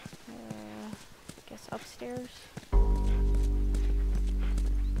 Guess upstairs.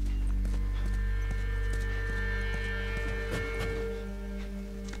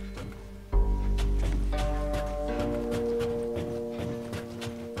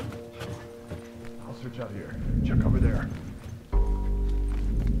 I'll search out here. Check over there.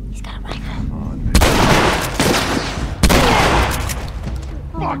 He's got a rifle. Come on, man.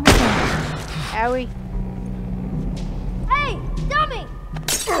 Fuck! Owie. Hey, dummy!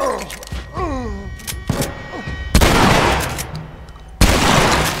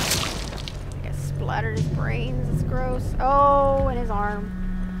 I guess splattered his brains. It's gross. Oh, and his arm.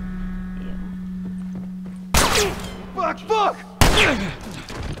 Ew. Fuck! Fuck!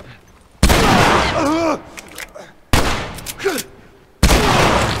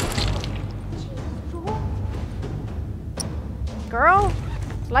 Girl,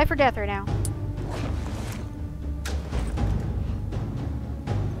 it's life or death right now. I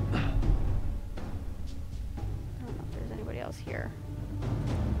don't know if there's anybody else here.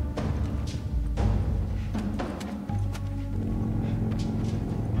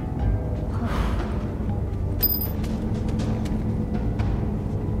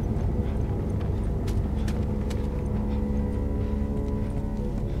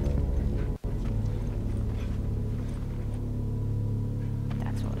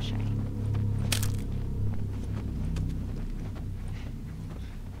 shiny.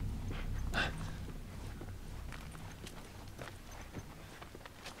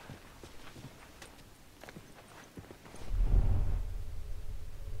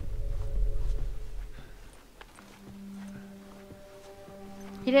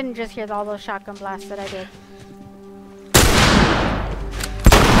 He didn't just hear all those shotgun blasts that I did.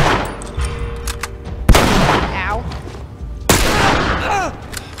 Ow.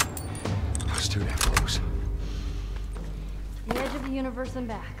 That was too damn close. The edge of the universe and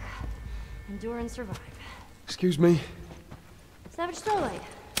back. Endure and survive. Excuse me? Savage Starlight.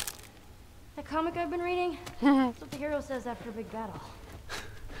 That comic I've been reading? That's what the hero says after a big battle.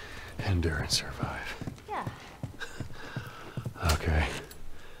 Endure and survive. Yeah. Okay.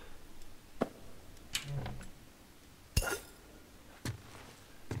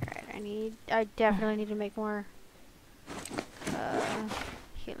 Alright, I definitely need to make more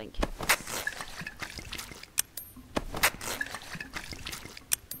healing kits.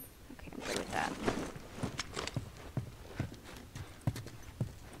 Okay, I'm good with that.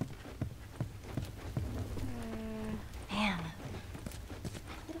 Man.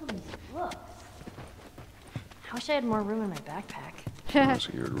 Look at all these books. I wish I had more room in my backpack. Oh,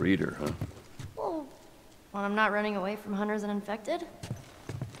 so you're a reader, huh? Well, when I'm not running away from hunters and infected?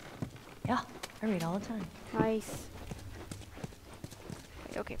 Yeah, I read all the time. Nice.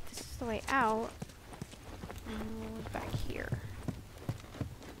 Wait, okay, if this is the way out, back here.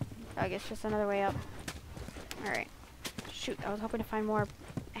 I guess just another way up. Alright. Shoot, I was hoping to find more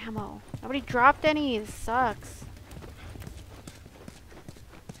ammo. Nobody dropped any. This sucks.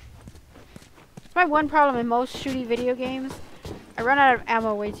 It's my one problem in most shooty video games. I run out of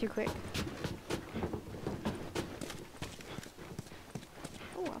ammo way too quick.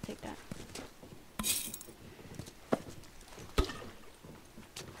 Oh, I'll take that.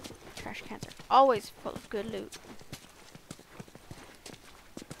 Trash cans are always full of good loot.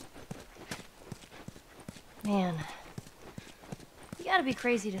 Man. You gotta be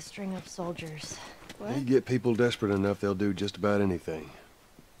crazy to string up soldiers. What? You get people desperate enough, they'll do just about anything.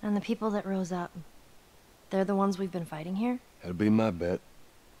 And the people that rose up, they're the ones we've been fighting here? That'd be my bet.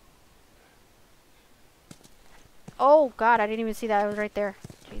 Oh god, I didn't even see that. It was right there.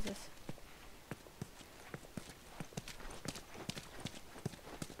 Jesus.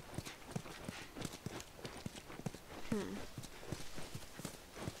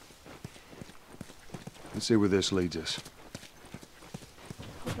 Let's see where this leads us.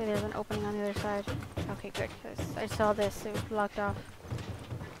 Hopefully there's an opening on the other side. Okay, good. 'Cause I saw this. It was blocked off.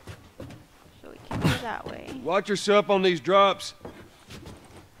 So we can go that way. Watch yourself on these drops.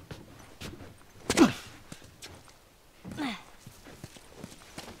 How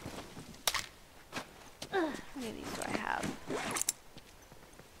many of these do I have?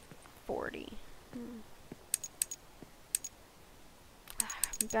 40.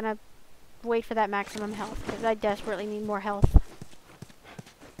 I'm gonna wait for that maximum health because I desperately need more health.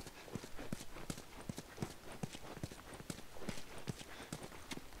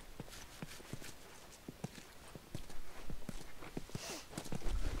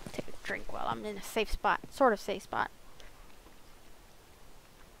 Take a drink while I'm in a safe spot. Sort of safe spot.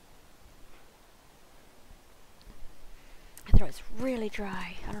 My throat is really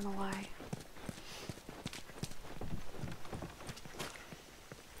dry. I don't know why.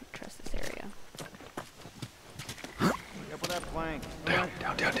 I trust this area. Up with that plank. Down.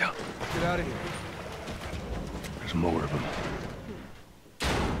 Get out of here. There's more of them.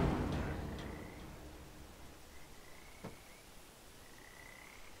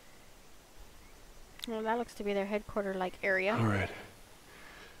 Well, that looks to be their headquarter-like area. All right.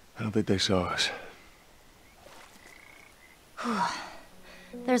 I don't think they saw us.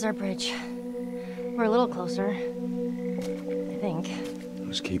 There's our bridge. We're a little closer. I think.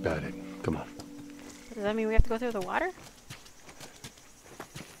 Let's keep at it. Come on. Does that mean we have to go through the water?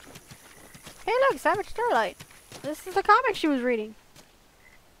 Hey look, Savage Starlight. This is the comic she was reading.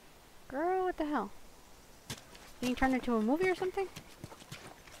 Girl, what the hell? Being turned into a movie or something?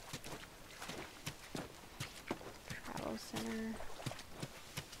 Travel center.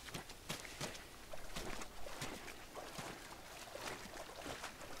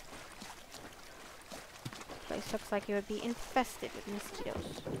 Place looks like it would be infested with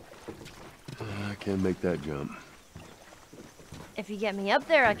mosquitoes. I can't make that jump. If you get me up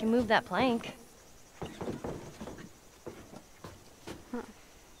there, I can move that plank. Huh.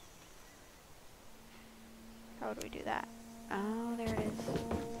 How do we do that? Oh, there it is.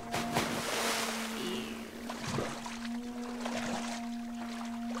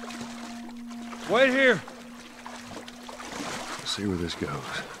 Wait here. see where this goes.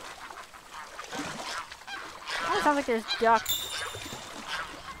 Oh, it sounds like there's ducks.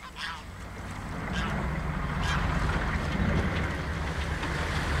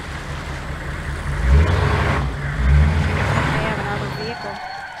 They have another vehicle.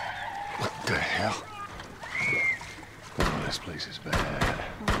 What the hell? Oh, this place is bad.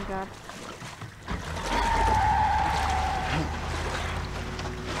 Oh my god.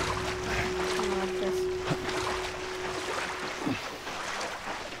 I like this.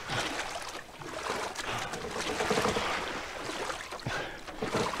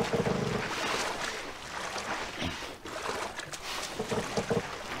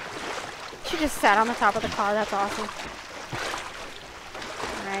 She just sat on the top of the car. That's awesome.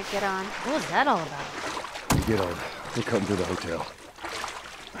 Alright, get on. What was that all about? You get on. We'll come to the hotel.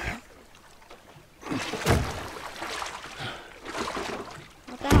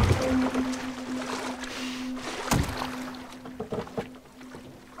 What the hell?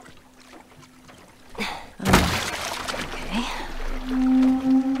 Okay.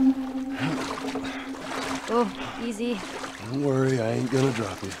 Oh, easy. Don't worry, I ain't gonna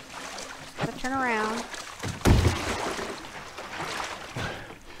drop you. Gotta turn around.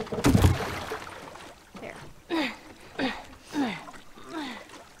 There.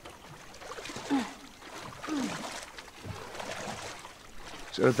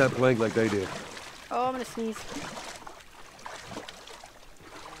 Set up that plank like they did. Oh, I'm gonna sneeze.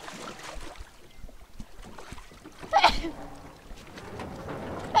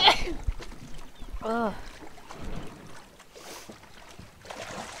 Ugh.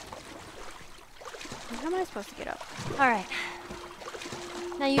 How am I supposed to get up? All right.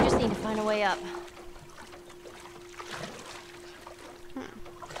 Now you just need to find a way up.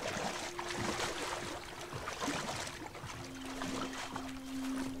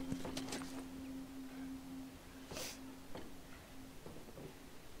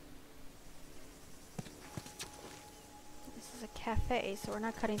 This is a cafe, so we're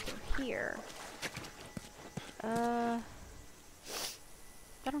not cutting through here.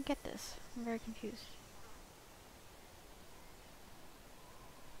 I don't get this. I'm very confused.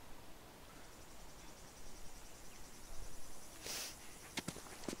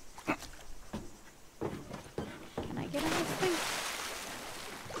 Can I get in this thing?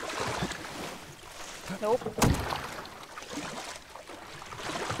 Nope.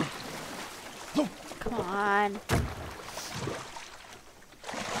 Come on.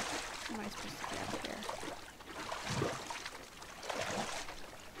 How am I supposed to get up here?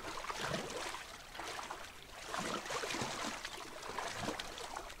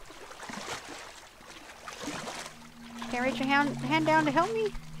 Can't reach your hand down to help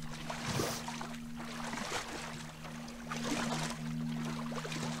me?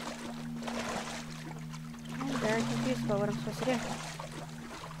 I'm very confused about what I'm supposed to do.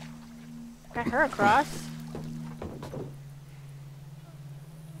 Got her across.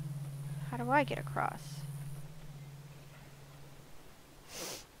 How do I get across?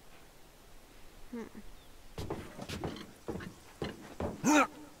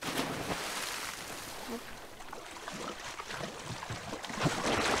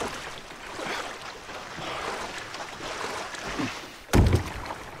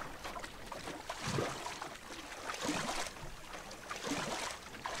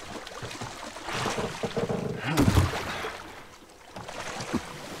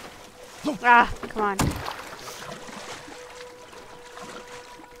 Ah, come on.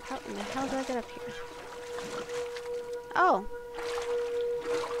 How in the hell do I get up here? Oh.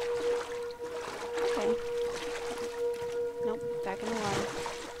 Okay. Nope, back in the water.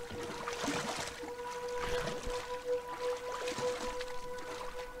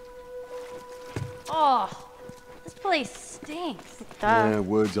 Oh, this place stinks. Yeah,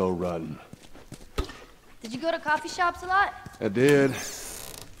 wood's all rotten. Did you go to coffee shops a lot? I did.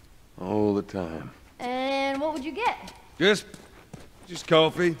 All the time. And what would you get? Just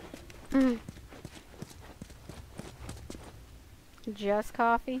coffee. Just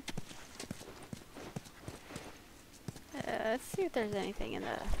coffee? Let's see if there's anything in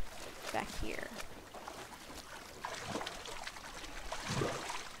the back here.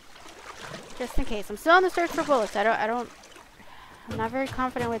 Just in case. I'm still on the search for bullets. I'm not very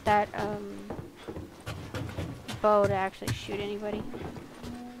confident with that bow to actually shoot anybody.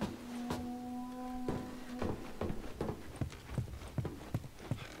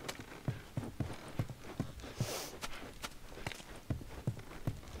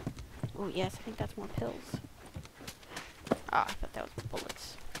 Oh yes, I think that's more pills. Ah, I thought that was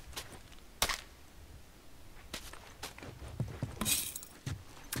bullets.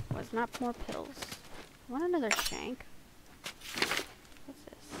 Was not more pills. I want another shank.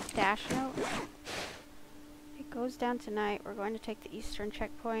 stash note. It goes down tonight. We're going to take the eastern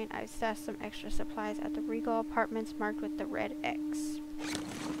checkpoint. I've stashed some extra supplies at the Regal Apartments marked with the red X.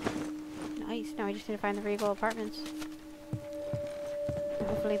 Nice. Now we just need to find the Regal Apartments.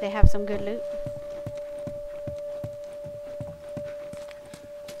 Hopefully they have some good loot.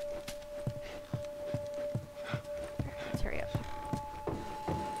 Let's hurry up.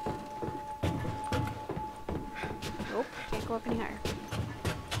 Nope, can't go up any higher.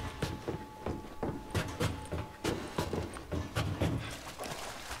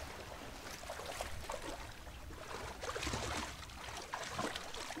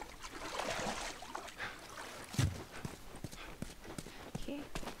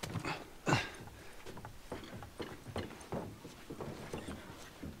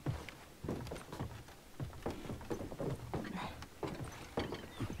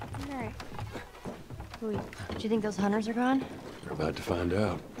 Do you think those hunters are gone? We're about to find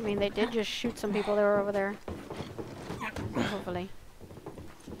out. I mean, they did just shoot some people that were over there. Hopefully.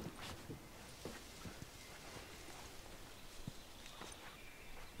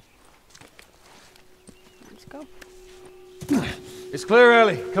 Let's go. It's clear,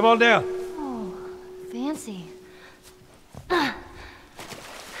 Ellie. Come on down. Oh, fancy. You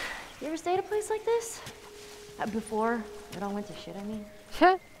ever stayed at a place like this? Before it all went to shit, I mean?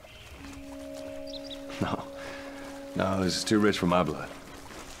 No. No, this is too rich for my blood.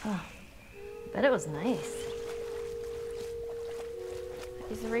 Oh, bet it was nice.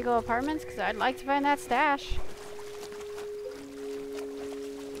 These the Regal Apartments? Because I'd like to find that stash.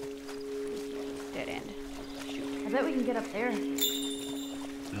 Dead end. Shoot. I bet we can get up there.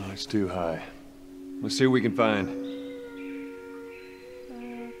 No, it's too high. Let's see what we can find.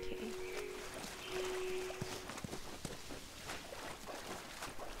 Okay.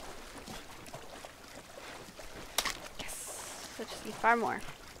 Yes. So just need 5 more.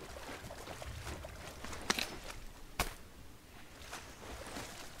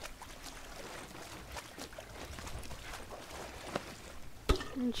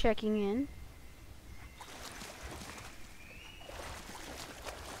 I'm checking in.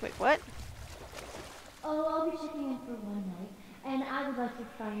 Wait, what? Oh, I'll be checking in for one night, and I would like to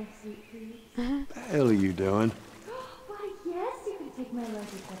find a suite, please. What the hell are you doing? Why, yes, you can take my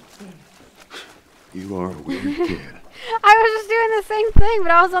luggage upstairs. You are a weird kid. I was just doing the same thing,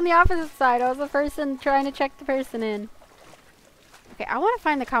 but I was on the opposite side. I was the person trying to check the person in. Okay, I want to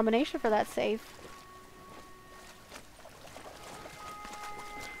find the combination for that safe.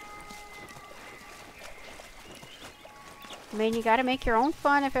 I mean, you gotta make your own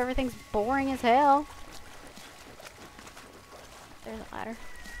fun if everything's boring as hell. There's a ladder.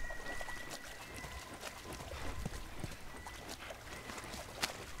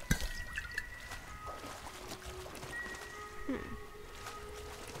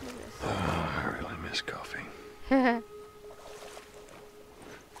 What is this? Oh, I really miss coffee. Let's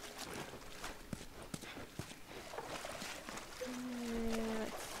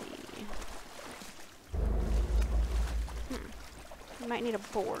see. You might need a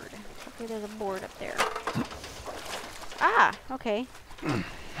board. Okay, there's a board up there. Ah, okay. I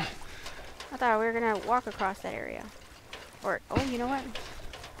thought we were gonna walk across that area. Or, oh, you know what?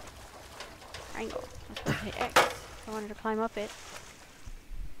 Triangle. I was supposed to hit X. I wanted to climb up it.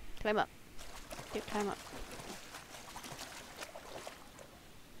 Climb up. Dude, climb up.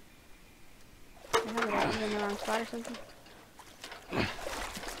 I don't know, I was in the wrong spot or something.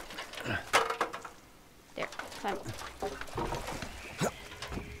 There, climb up.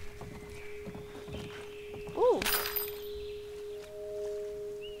 Ooh.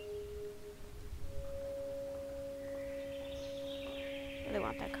 Really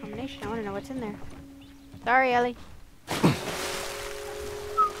want that combination. I want to know what's in there. Sorry, Ellie.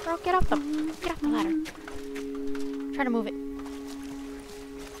 Bro, get off the ladder. Try to move it.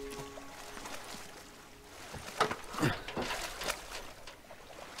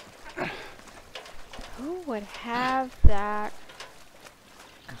 Who would have that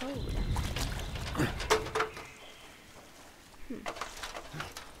code?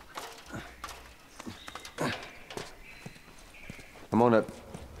 Come on up.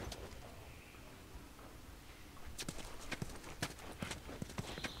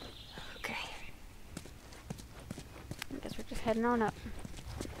 Okay. I guess we're just heading on up.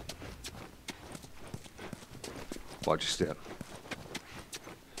 Watch your step.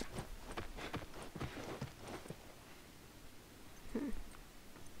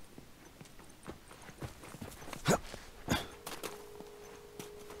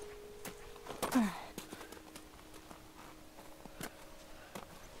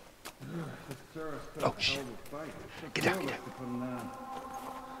 Oh, shit. Get down, get down.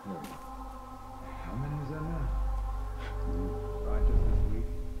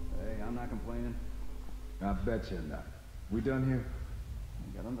 I bet you're not. We done here?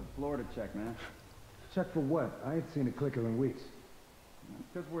 We got on the floor to check, man. Check for what? I ain't seen a clicker in weeks.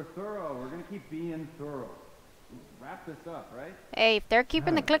 Because we're thorough. We're gonna keep being thorough. Let's wrap this up, right? Hey, if they're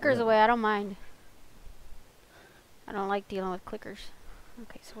keeping the clickers whatever. away, I don't mind. I don't like dealing with clickers.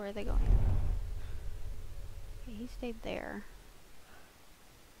 Okay, so where are they going? Okay, he stayed there.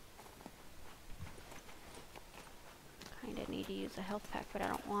 Kinda need to use a health pack, but I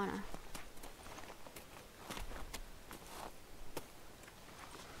don't wanna.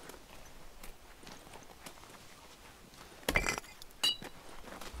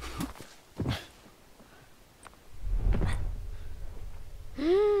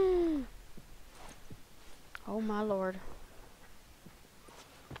 Oh my lord.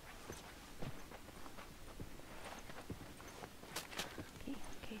 Okay,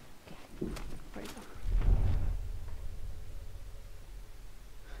 okay, okay. Where'd he go?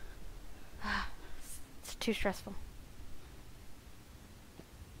 It's too stressful.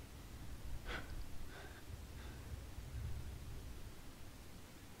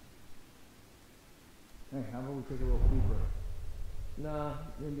 Hey, how about we take a little food break? Nah,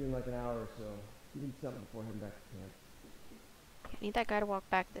 we're gonna be in like an hour or so. You need something before heading back to camp. Okay, I need that guy to walk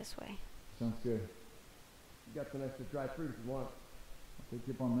back this way. Sounds good. You got some extra dry fruit if you want. I'll take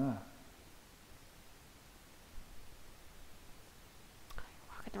you up on that.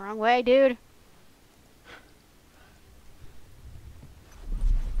 Walking the wrong way, dude.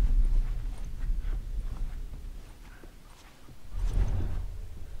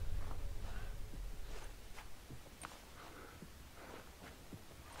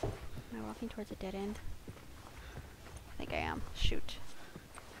 Am I walking towards a dead end? I think I am. Shoot.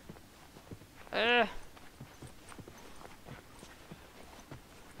 Ugh.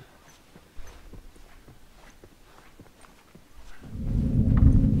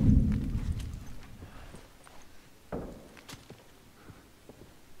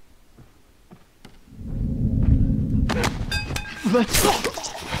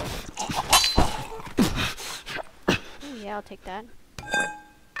 Ooh, yeah, I'll take that.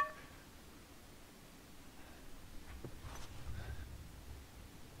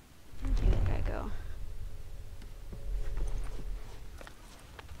 Where'd that guy go?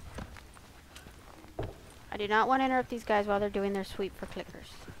 I do not want to interrupt these guys while they're doing their sweep for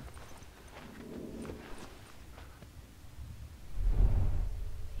clickers.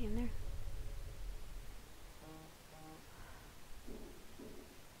 See him there?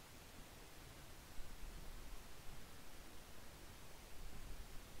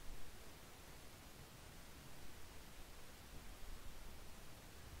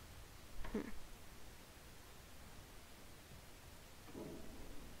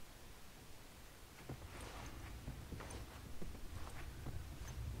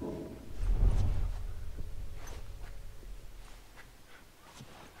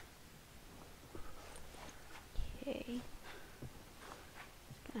 Okay.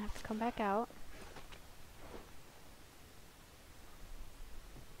 Gonna have to come back out.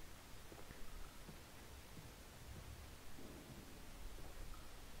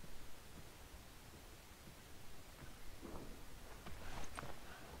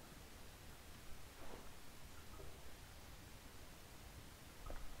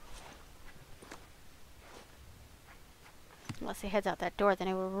 Unless he heads out that door, then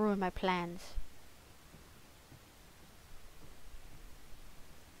it will ruin my plans.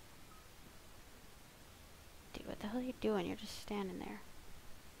 Dude, what the hell are you doing? You're just standing there.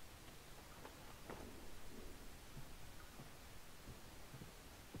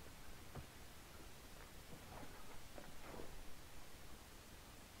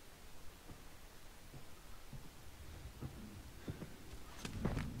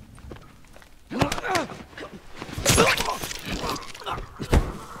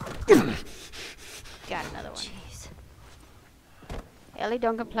 Got another one. Jeez. Ellie,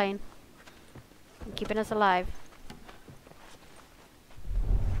 don't complain. I'm keeping us alive.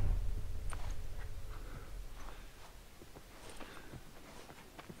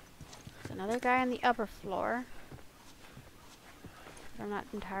 There's another guy on the upper floor. But I'm not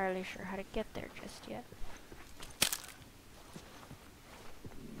entirely sure how to get there just yet.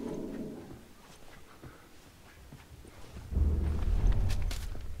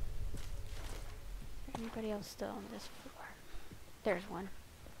 Anybody else still on this floor? There's one.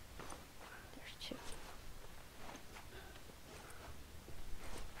 There's two.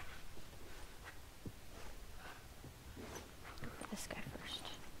 Go for this guy first.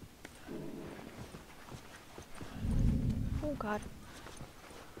 Oh god.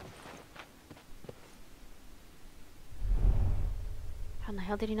 How in the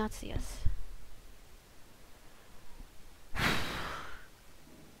hell did he not see us?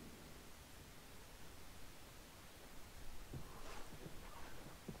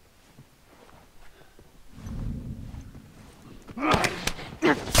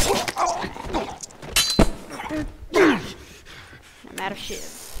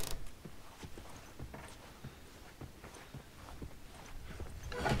 bitches.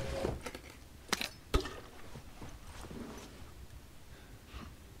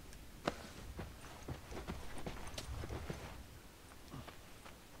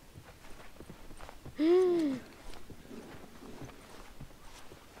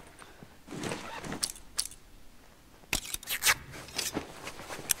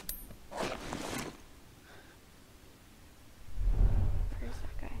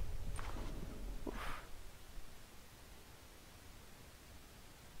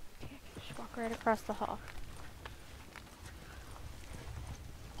 Right across the hall.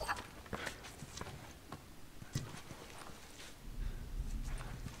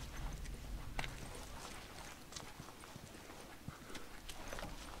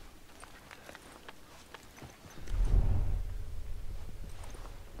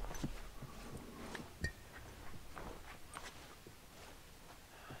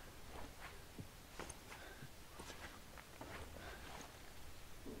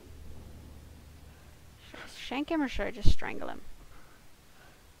 Shank him or should I just strangle him?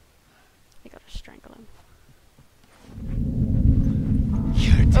 I think I'll just strangle him.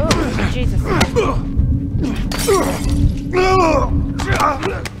 Oh, Jesus. There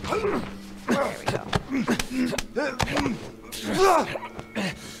we go.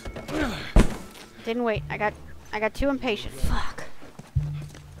 Didn't wait. I got too impatient. Fuck.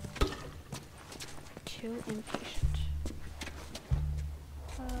 Too impatient.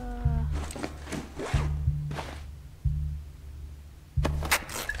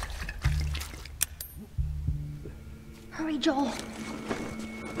 Hurry, Joel.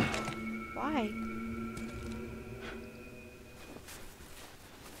 Why?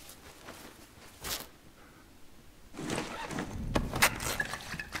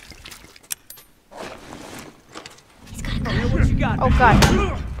 He's got a gun. What you got? Oh God.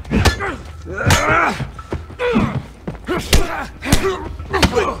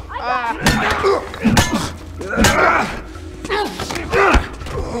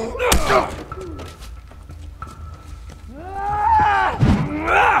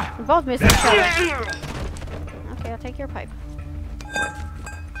 We both missed each other. Okay, I'll take your pipe.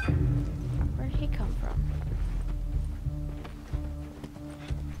 Where did he come from?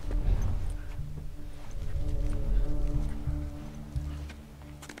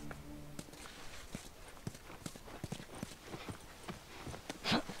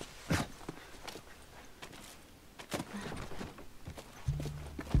 I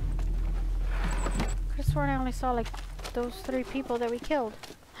could have sworn I only saw like those 3 people that we killed.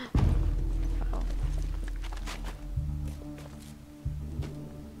 Uh-oh.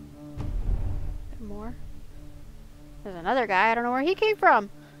 More? There's another guy. I don't know where he came from.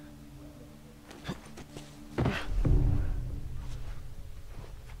 I'm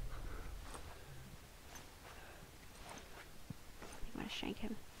gonna shank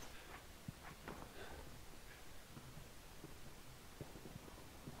him.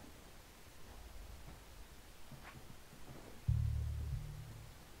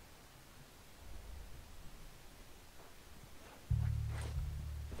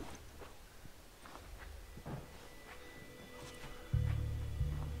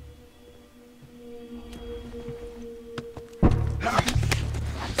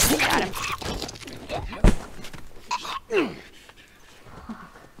 Got him.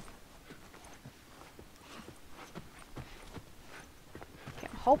 Okay,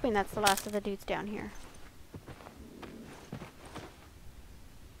 I'm hoping that's the last of the dudes down here.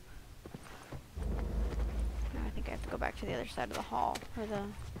 Now I think I have to go back to the other side of the hall, or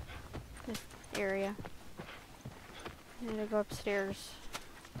this area. I need to go upstairs.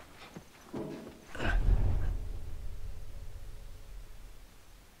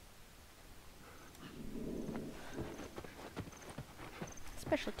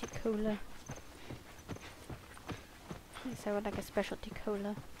 Specialty cola. Yes, I would like a specialty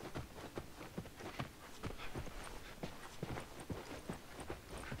cola.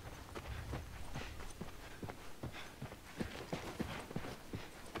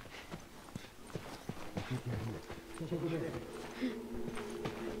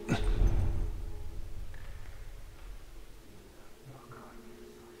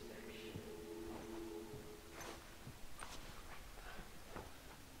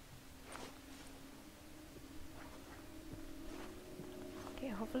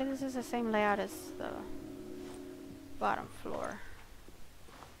 Hopefully this is the same layout as the bottom floor.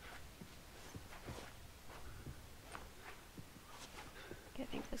 Okay, I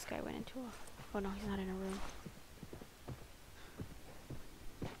think this guy went into a... Oh no, he's not in a room.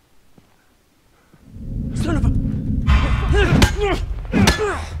 Son of a...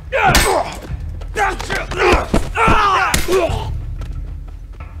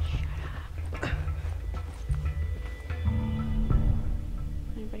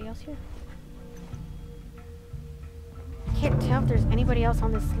 anybody else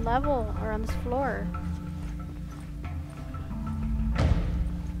on this level or on this floor.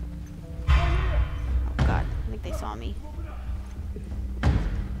 Oh god, I think they saw me.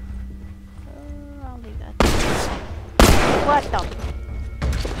 I'll leave that. What the?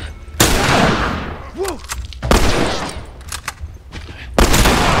 Whoa!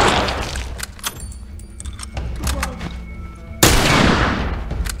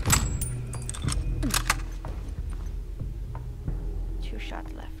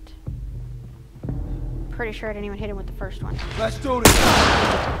 Pretty sure I didn't even hit him with the first one. Let's do this.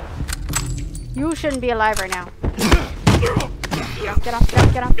 You shouldn't be alive right now. Get off, get off,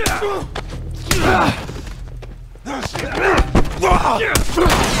 get off, get off.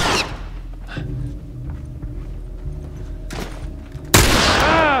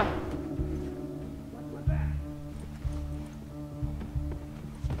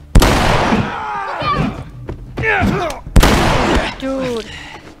 Dude.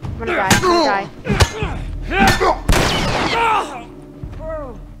 I'm gonna die, I'm gonna die.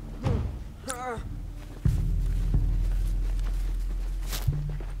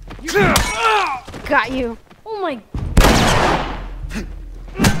 Got you. Oh my.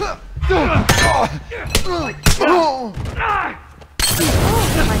 Oh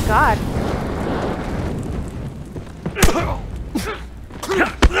my god.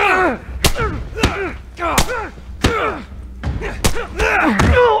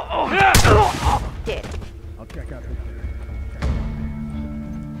 Dead. I'll check out this.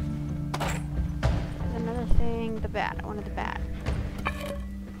 There's another thing. The bat. I wanted the bat.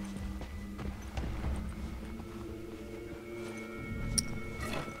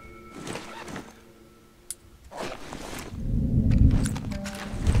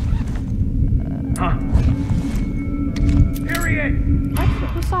 What?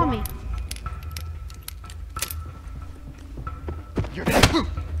 Who saw me?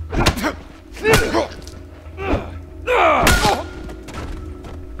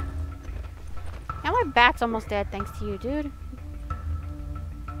 Now my bat's almost dead thanks to you, dude.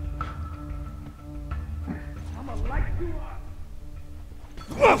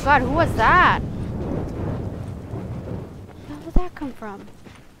 Oh god, who was that? Where did that come from?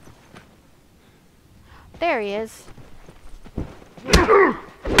 There he is.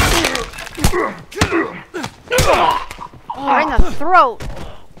 Oh, right in the throat.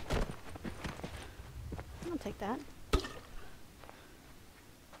 I'll take that.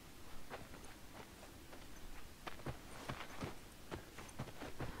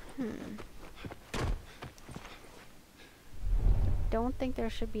 Don't think there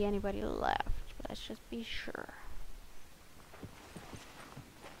should be anybody left, but let's just be sure.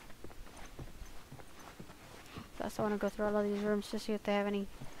 Plus, I want to go through all of these rooms to see if they have any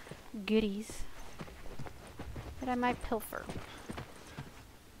goodies that I might pilfer.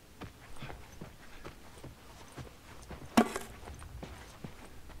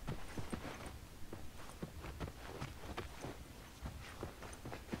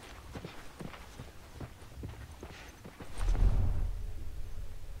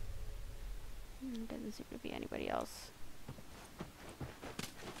 Doesn't seem to be anybody else.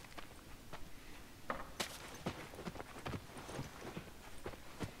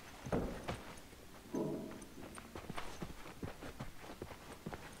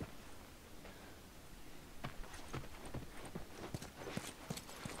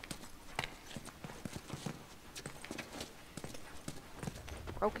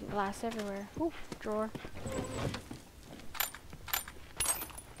 Broken glass everywhere. Ooh, drawer.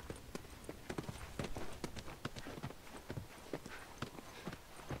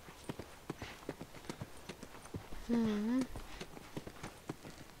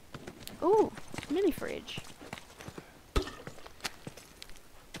 Ooh, mini fridge.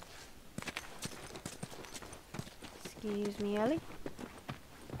 Excuse me, Ellie.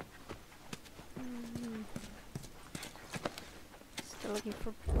 Still looking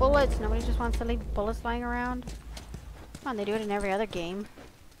for bullets. Nobody just wants to leave bullets lying around. Come on, they do it in every other game.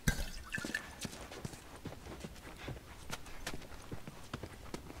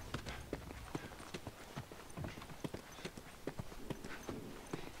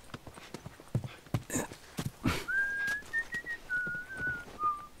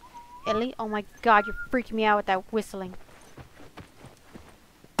 Ellie, oh my god, you're freaking me out with that whistling.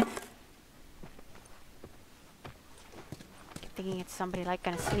 Keep thinking it's somebody like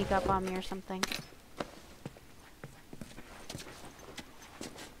gonna sneak up on me or something.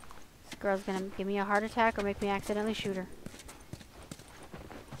 This girl's gonna give me a heart attack or make me accidentally shoot her.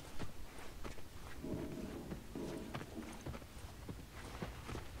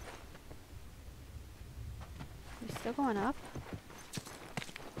 We're still going up?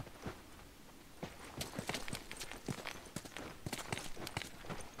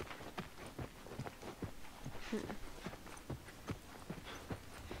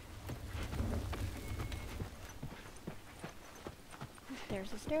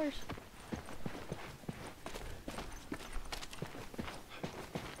 There's the stairs.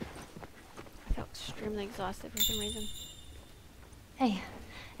 I felt extremely exhausted for some reason. Hey,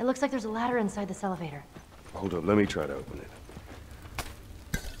 it looks like there's a ladder inside this elevator. Hold up, let me try to open it.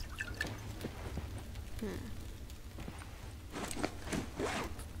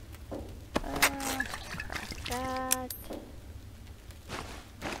 Crack that.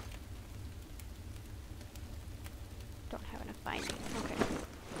 Don't have enough binding. Okay.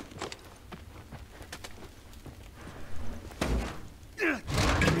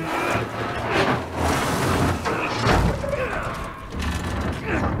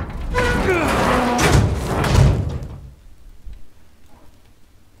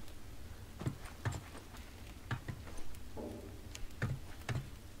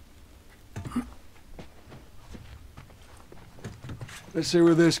 Let's see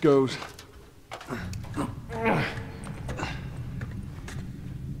where this goes.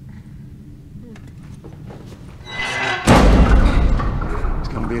 It's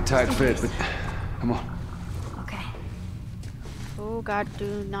gonna be a tight fit, but come on. Okay. Oh God,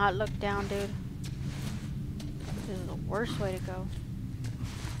 do not look down, dude. This is the worst way to go.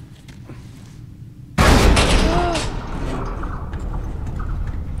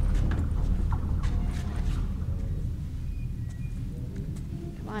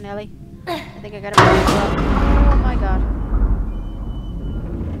 Come on, Ellie. I think I gotta pull you up. Oh my God.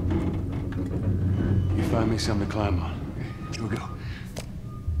 You find me something to climb on. Okay, here we go.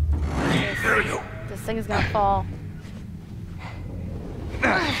 There we go. This thing is gonna fall.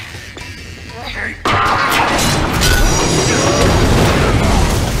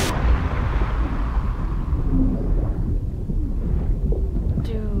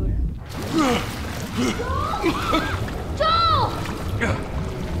 Dude. Joel!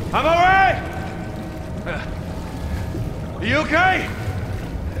 I'm alright! Are you okay?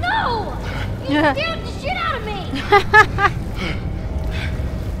 No! You Yeah. scared the shit out of me!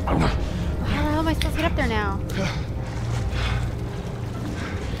 How the hell am I supposed to get up there now?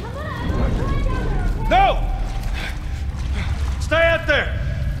 No! Stay out there!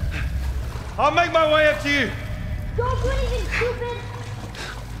 I'll make my way up to you! Don't do anything stupid!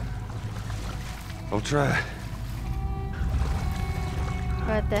 I'll try.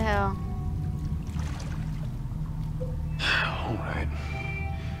 What the hell? All right.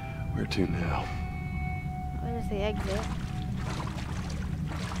 Where to now? Where's the exit?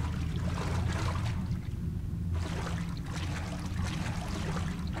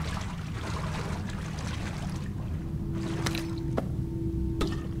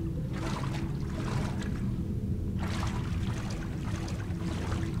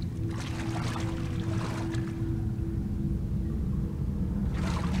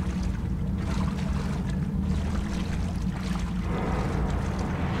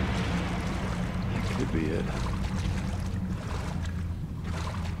 Could be it.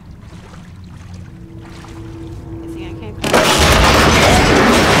 Guessing I can't climb.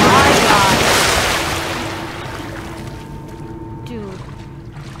 Oh my God. Dude.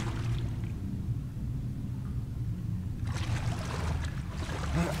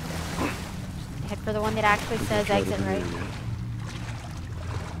 Head for the one that actually says exit, right?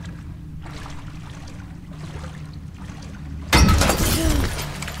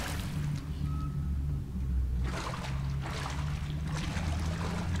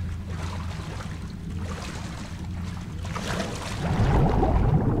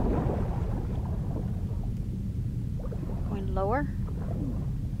 Going lower?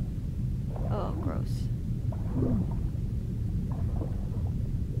 Oh, gross.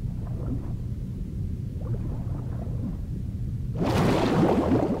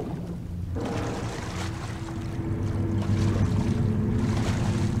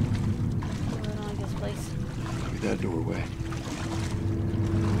 I don't like this place. Maybe that doorway.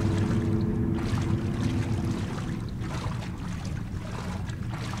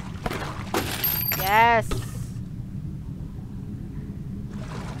 Yes!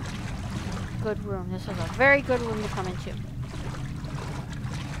 Good room. This was a very good room to come into.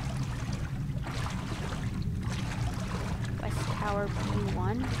 West Tower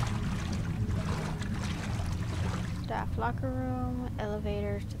B1. Staff locker room,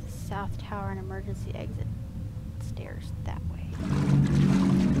 elevators to the South Tower, and emergency exit. Stairs that way. Am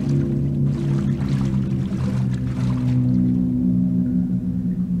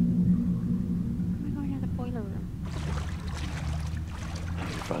I going to the boiler room? I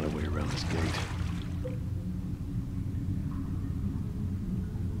need to find a way around this gate.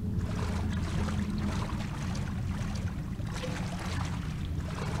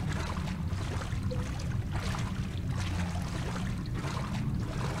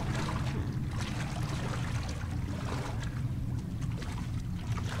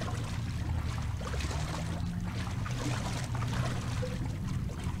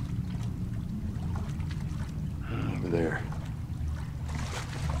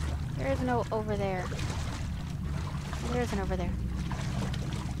 over there? There isn't over there.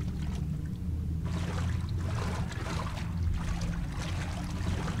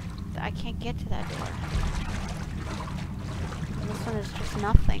 I can't get to that door. And this one is just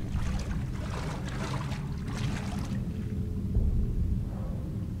nothing.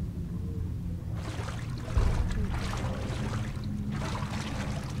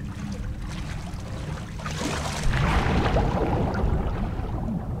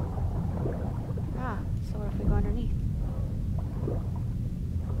 So what if we go underneath?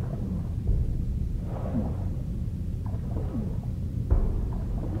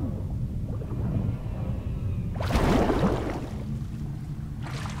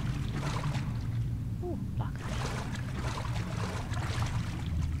 Ooh, lock.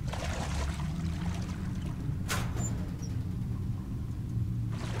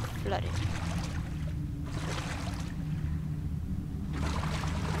 Flooded.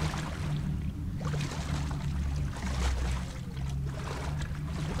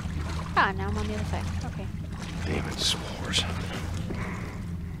 Ah, now I'm on the other side. Okay. Demon spores.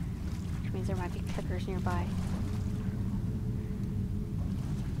 Which means there might be clickers nearby.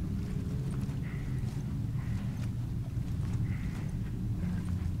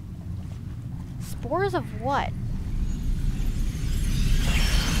 Spores of what?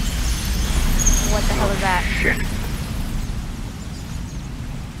 What the hell is that? Shit.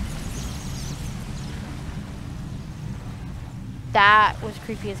 That was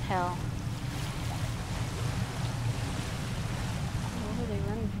creepy as hell. Where were they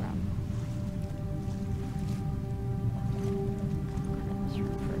running from? This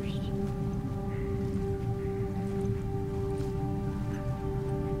room first.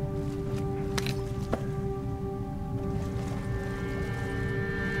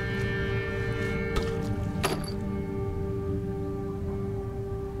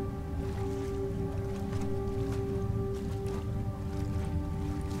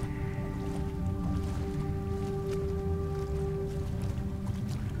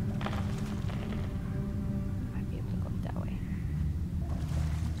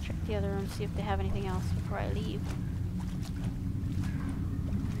 The other room, see if they have anything else before I leave.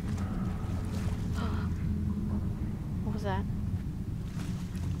 What was that?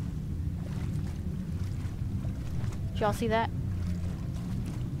 Did y'all see that?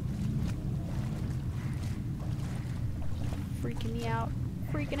 Freaking me out.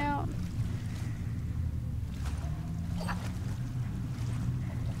 Freaking out.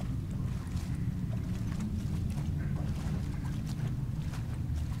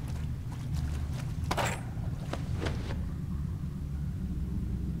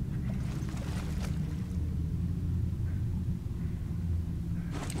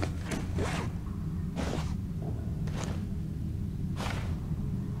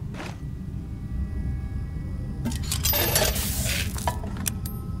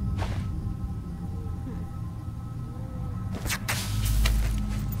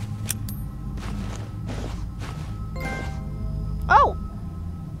 Oh!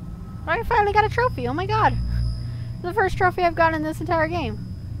 I finally got a trophy. Oh my god. This is the first trophy I've gotten in this entire game.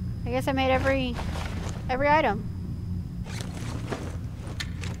 I guess I made every item.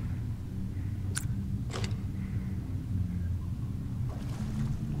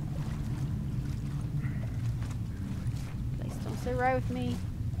 Please don't sit right with me.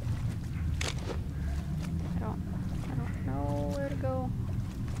 I don't know where to go.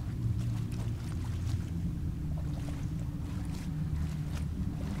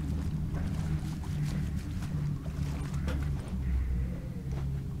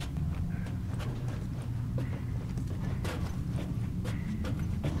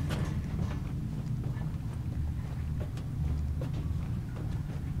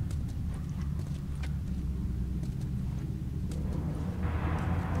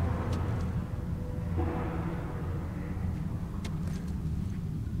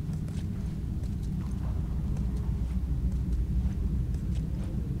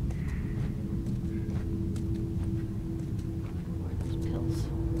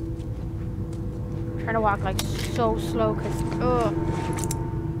 Trying to walk like so slow because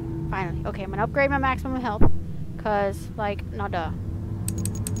finally. Okay, I'm gonna upgrade my maximum health because like not duh.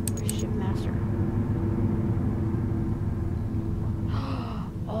 Shift master.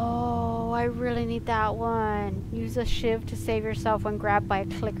 Oh, I really need that one. Use a shiv to save yourself when grabbed by a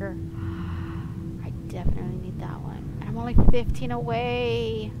clicker. I definitely need that one. I'm only 15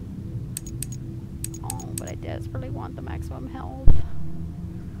 away. Oh, but I desperately want the maximum health.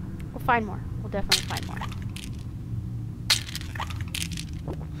 We'll find more. We'll definitely find more.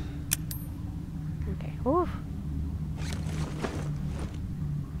 Okay. Whew.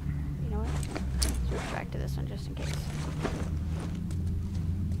 You know what?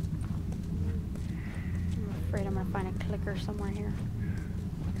 afraid I'm gonna find a clicker somewhere here.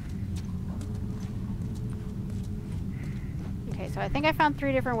 Okay, so I think I found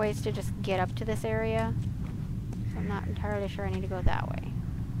 3 different ways to just get up to this area. So I'm not entirely sure I need to go that way.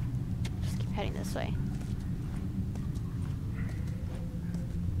 Just keep heading this way.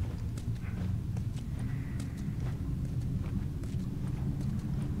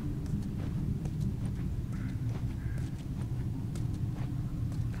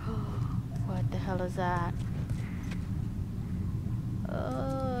 What the hell is that?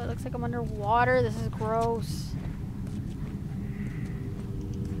 It looks like I'm underwater. This is gross.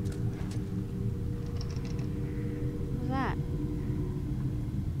 What's that?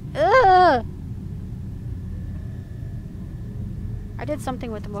 Ugh! I did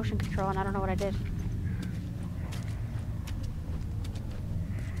something with the motion control and I don't know what I did.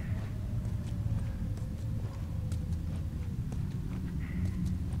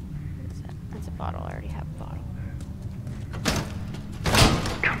 What is that? That's a bottle. I already have a bottle.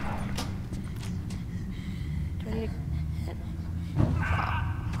 Do I need to...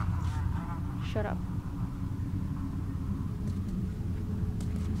 Shut up.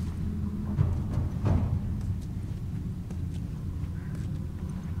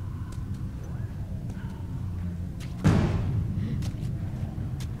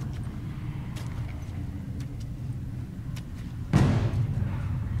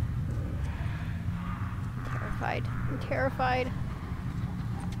 I'm terrified.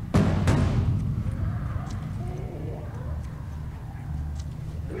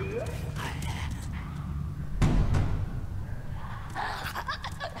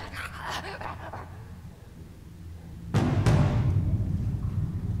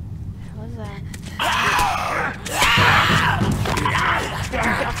 What was that? Get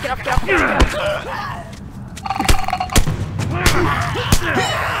off, get off, get off, get off, get off.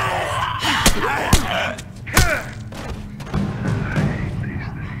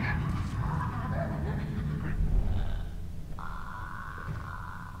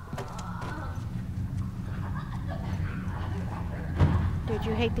 Dude,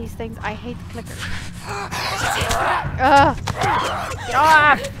 you hate these things? I hate the clickers. Ugh! Get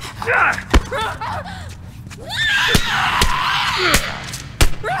off!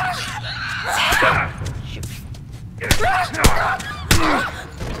 Shoot.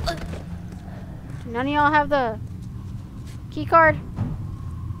 Do none of y'all have the key card?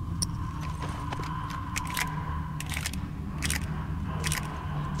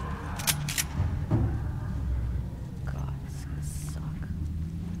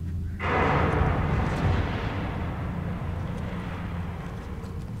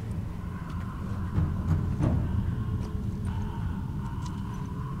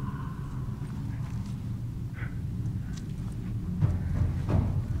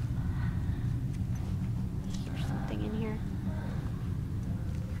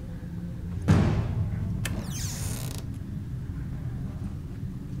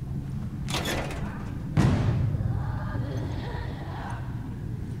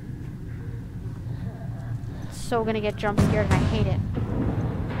 So gonna get jump scared and I hate it.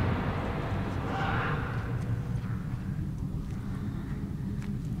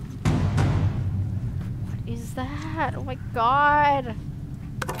 What is that? Oh my god!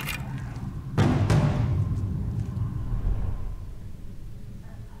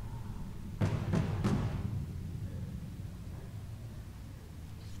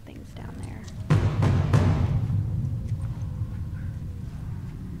 There's things down there.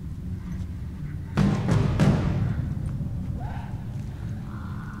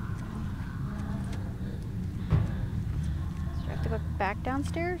 Back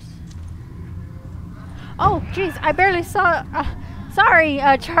downstairs? Oh, jeez, I barely saw. Sorry,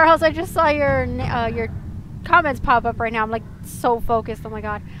 Charles. I just saw your comments pop up right now. I'm like so focused. Oh my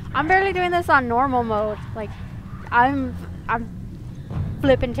god, I'm barely doing this on normal mode. Like, I'm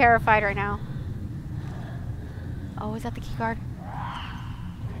flipping terrified right now. Oh, is that the key card?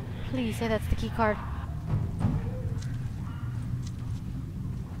 Please say that's the key card.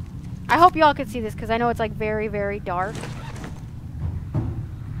 I hope y'all can see this because I know it's like very, very dark.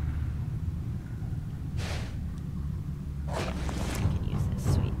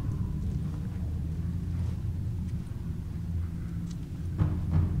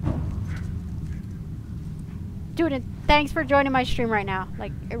 Dude, and thanks for joining my stream right now.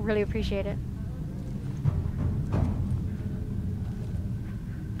 Like, I really appreciate it.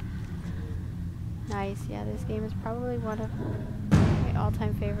 Nice. Yeah, this game is probably one of my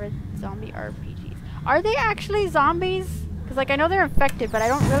all-time favorite zombie RPGs. Are they actually zombies? Because, like, I know they're infected, but I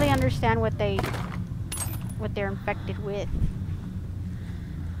don't really understand what they're infected with.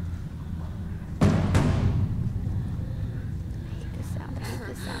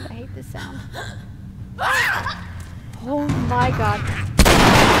 hate this sound. Oh my god.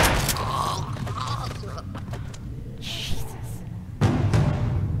 Jesus.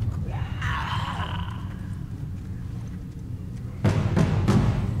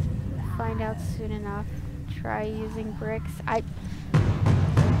 Find out soon enough. Try using bricks.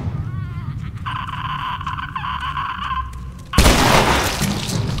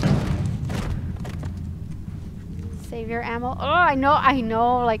 Save your ammo. Oh, I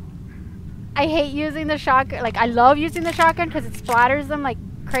know, like, I hate using the shotgun. Like, I love using the shotgun because it splatters them like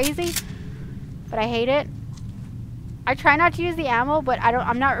crazy. But I hate it. I try not to use the ammo, but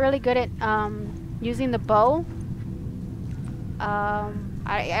I'm not really good at, using the bow.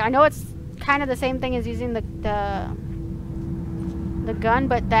 I know it's kind of the same thing as using the gun,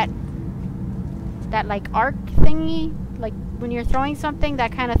 but that like arc thingy, like when you're throwing something,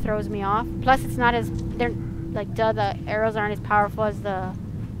 that kind of throws me off. Plus, it's not as the arrows aren't as powerful as the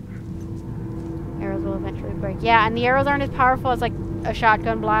arrows will eventually break. Yeah, and the arrows aren't as powerful as like a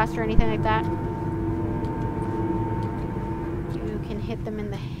shotgun blast or anything like that. You can hit them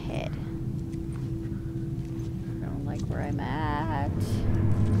in the head. I don't like where I'm at.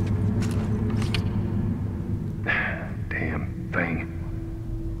 Damn thing.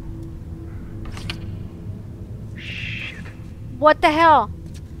 Shit. What the hell?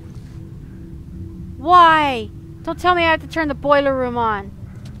 Why? Don't tell me I have to turn the boiler room on.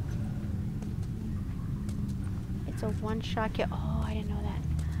 It's a one-shot kill. Oh, I didn't know that.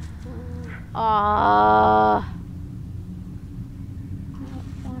 I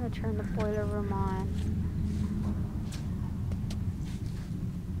don't want to turn the boiler room on.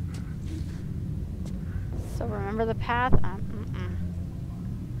 So remember the path? Well,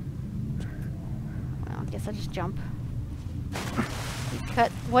 I guess I'll just jump.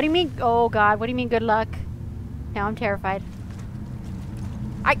 Cut. What do you mean? Oh god, what do you mean good luck? Now I'm terrified.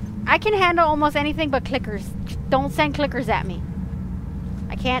 I can handle almost anything but clickers. Don't send clickers at me.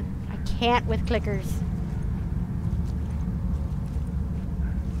 I can't with clickers.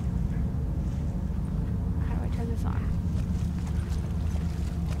 How do I turn this on?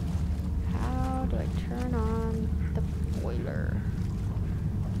 How do I turn on the boiler?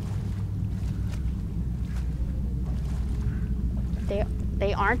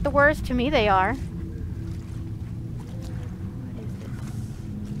 They aren't the worst. To me, they are. What is this?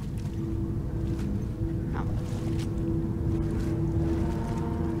 Oh.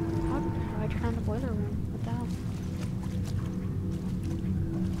 How do I turn on the boiler room? What the hell?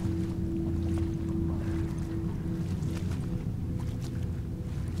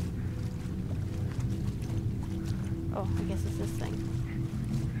 Oh, I guess it's this thing.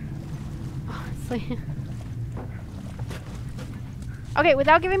 Honestly. Okay,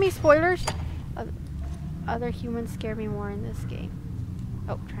 without giving me spoilers, other humans scare me more in this game.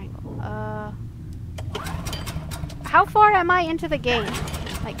 Oh, triangle. How far am I into the game?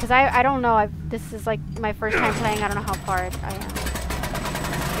 Like, cause I don't know. This is like my first time playing. I don't know how far I am.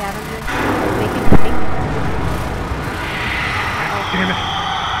 Scavengers, making thing. Damn it!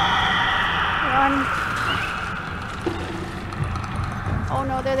 Run! Oh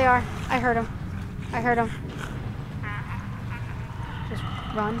no, there they are. I heard them. I heard them.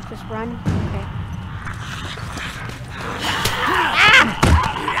 Just run. Okay. Ah!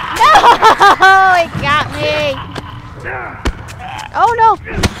 No! It got me! Oh no!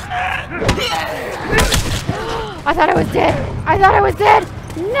 I thought I was dead! I thought I was dead!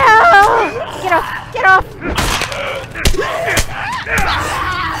 No! Get off! Get off!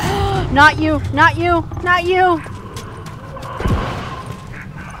 Not you! Not you! Not you!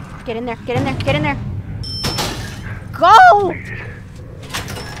 Get in there! Get in there! Get in there! Go!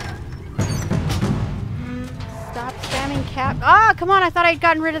 Stop spamming cap. Ah, come on. I thought I'd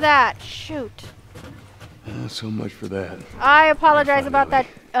gotten rid of that. Shoot. So much for that. I apologize about that,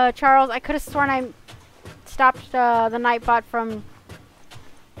 Charles. I could have sworn I stopped the Nightbot from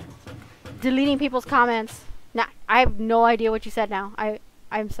deleting people's comments. Nah, I have no idea what you said now.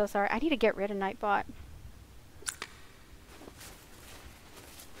 I'm so sorry. I need to get rid of Nightbot.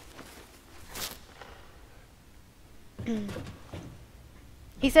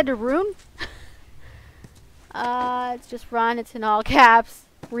 He said to rune? It's just run. It's in all caps.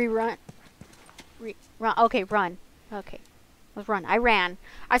 Rerun. Run. Okay, run. Okay. Let's run. I ran.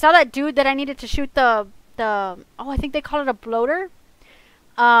 I saw that dude that I needed to shoot the oh, I think they call it a bloater.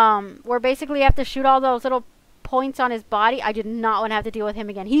 Where basically you have to shoot all those little points on his body. I did not want to have to deal with him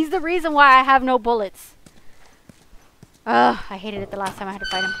again. He's the reason why I have no bullets. Ugh, I hated it the last time I had to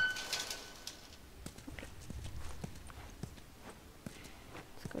fight him. Okay.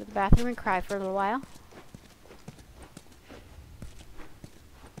 Let's go to the bathroom and cry for a little while.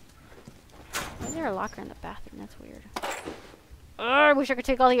 there a locker in the bathroom? That's weird. Ugh, I wish I could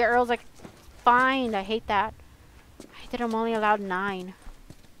take all the arrows I could find. I hate that. I hate that I'm only allowed 9.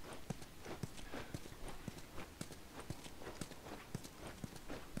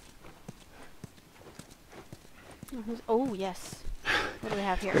 Oh, yes. What do we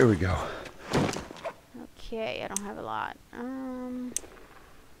have here? Here we go. Okay, I don't have a lot.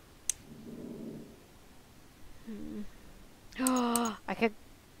 I could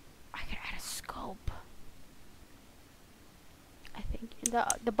add a scope. I think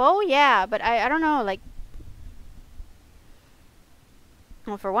the bow, yeah, but I don't know, like,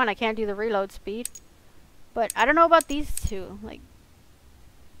 well, for one, I can't do the reload speed, but I don't know about these two. Like,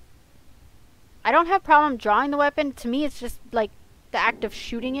 I don't have problem drawing the weapon. To me, it's just like the act of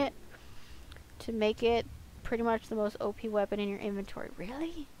shooting it to make it pretty much the most OP weapon in your inventory.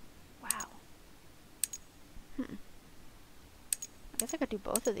 Really? Wow. I guess I could do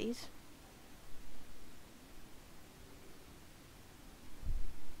both of these.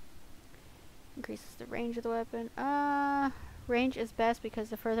 Increases the range of the weapon. Range is best because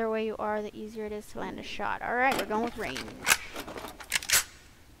the further away you are, the easier it is to land a shot. Alright, we're going with range.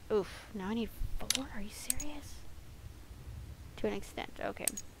 Oof, now I need 4? Are you serious? To an extent, okay.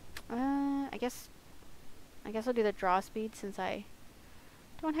 I guess I'll do the draw speed since I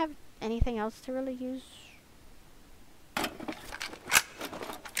don't have anything else to really use. Let's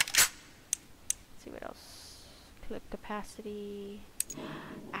see what else. Clip capacity.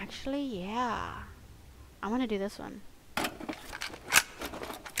 Actually, yeah. I'm gonna do this one.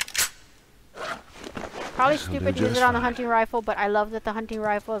 Probably stupid to use it on the hunting rifle, but I love that the hunting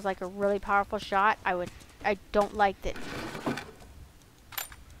rifle is like a really powerful shot. I don't like it.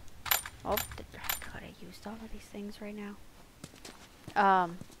 Oh, God, I used all of these things right now.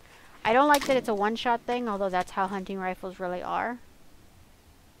 I don't like that it's a one-shot thing, although that's how hunting rifles really are.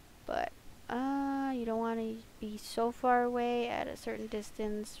 But, you don't want to be so far away at a certain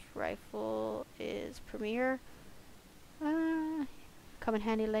distance. Rifle is premier. Come in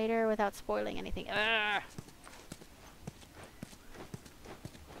handy later without spoiling anything.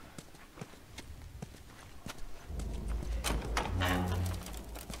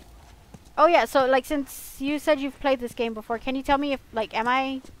 Oh yeah, so like since you said you've played this game before, can you tell me if like am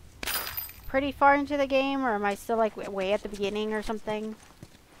I pretty far into the game or am I still like way at the beginning or something?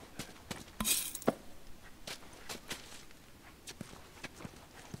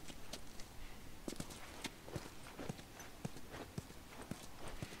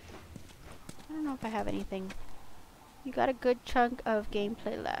 I don't know if I have anything. You got a good chunk of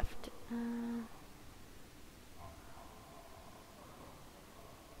gameplay left.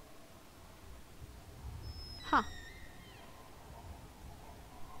 Huh.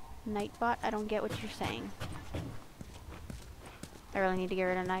 Nightbot? I don't get what you're saying. I really need to get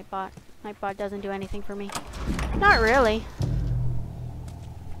rid of Nightbot. Nightbot doesn't do anything for me. Not really.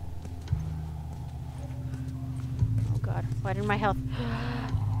 Oh god, why did my health...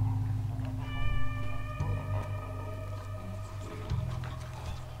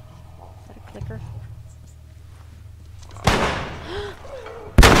 Is that a clicker?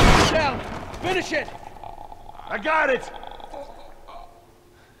 Down! Finish it! I got it!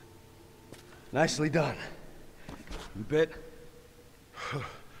 Nicely done. You bit?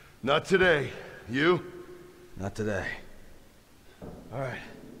 Not today. You? Not today. All right.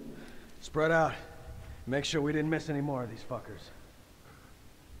 Spread out. Make sure we didn't miss any more of these fuckers.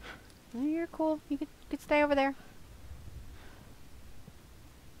 Oh, you're cool. You could stay over there.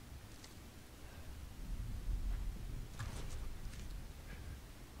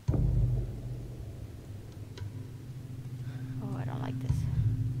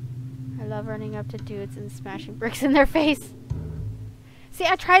 I love running up to dudes and smashing bricks in their face. See,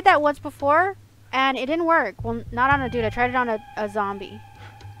 I tried that once before, and it didn't work. Well, not on a dude. I tried it on a zombie.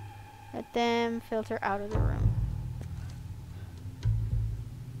 Let them filter out of the room.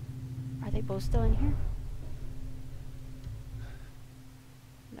 Are they both still in here?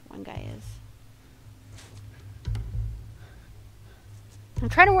 That one guy is. I'm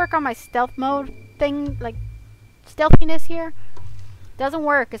trying to work on my stealth mode thing, like stealthiness here. Doesn't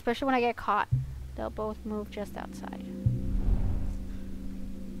work, especially when I get caught. They'll both move just outside.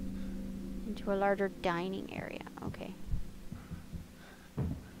 Into a larger dining area. Okay.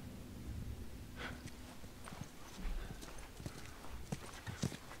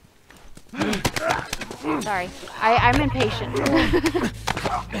 Sorry. I'm impatient.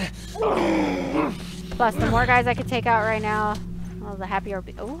 Plus, the more guys I could take out right now, well, the happier I'll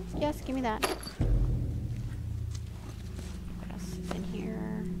be. Oh, yes, give me that. In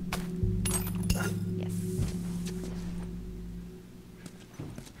here. Yes.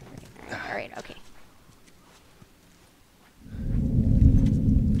 Alright, okay.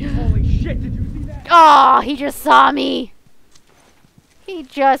 Oh, he just saw me. He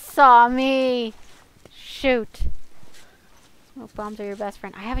just saw me. Shoot. Smoke bombs are your best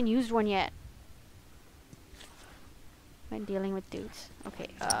friend. I haven't used one yet. I'm dealing with dudes. Okay,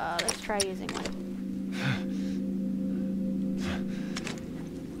 let's try using one.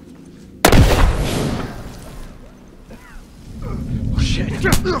 Oh, shit.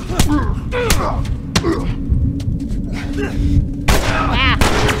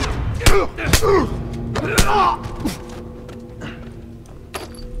 Ah.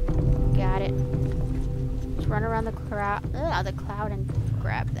 Got it. Let's run around the cloud and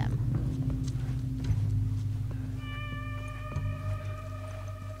grab them.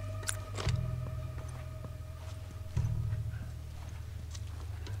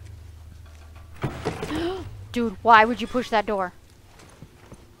 Dude, why would you push that door?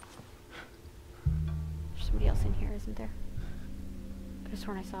 There's somebody else in here, isn't there? Could have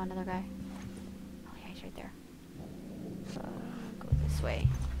sworn I saw another guy. Oh yeah, he's right there. Go this way.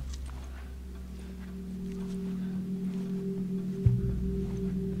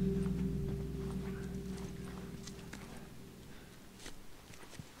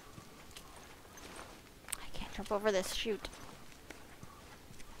 I can't jump over this. Shoot.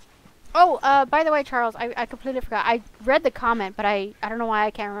 Oh, by the way, Charles, I completely forgot. I read the comment, but I don't know why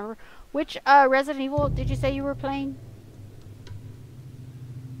I can't remember. Which Resident Evil did you say you were playing?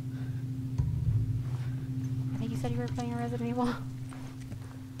 I think you said you were playing a Resident Evil.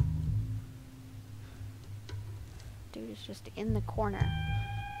 Dude is just in the corner.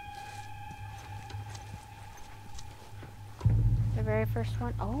 The very first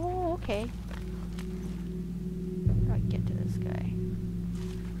one? Oh, okay. How do I get to this guy?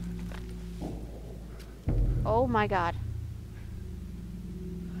 Oh my god.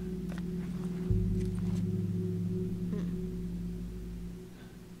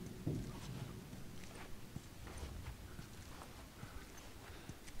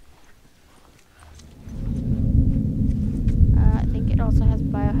 I think it also has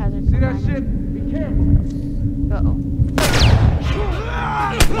biohazard. See that shit? Be careful. Uh-oh.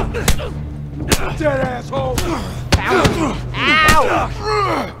 Dead asshole. Ow! Ow!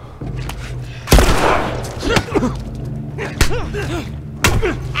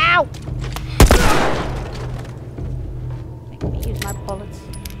 Ow! Make me use my bullets.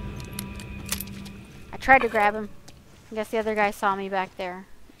 I tried to grab him. I guess the other guy saw me back there.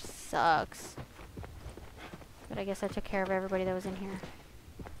 Sucks. But I guess I took care of everybody that was in here.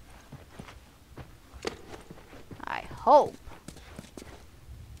 I hope.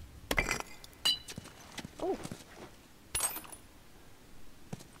 Oh.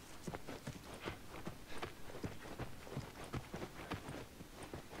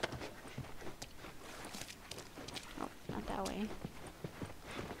 Not that way.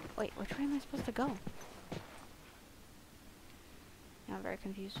 Wait, which way am I supposed to go? Now I'm very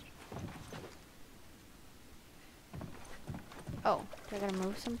confused. Oh, do I gotta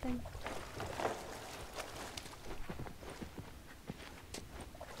move something?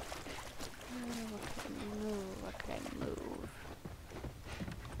 What could I move?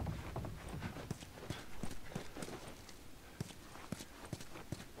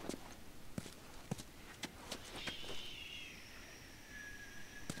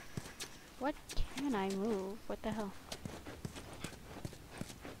 What can I move? What the hell?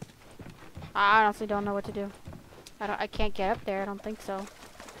 I honestly don't know what to do. I can't get up there, I don't think so.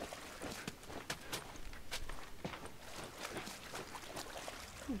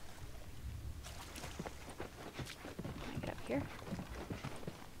 Can I get up here?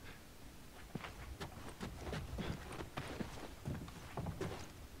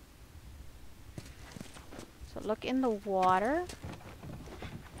 So look in the water.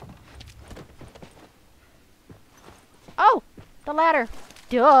 Oh! The ladder!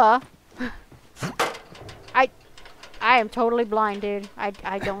 Duh! I am totally blind, dude. I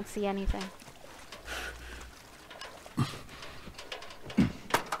don't see anything.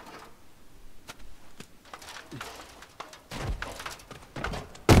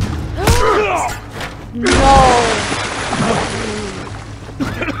 No!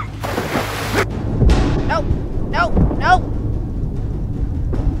 No! No! No!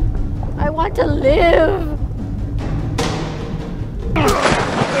 I want to live!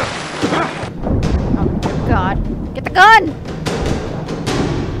 Oh, God. Get the gun!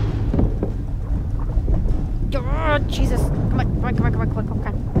 Oh, Jesus. Come on, come on, come on, come on, come on, come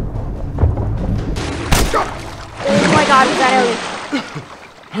on. Oh my God, is that Ellie?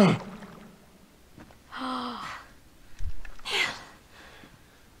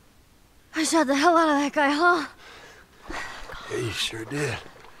 I shot the hell out of that guy, huh? Yeah, you sure did.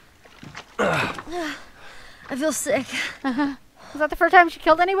 I feel sick. Was that the first time she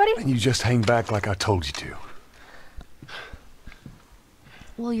killed anybody? And you just hang back like I told you to.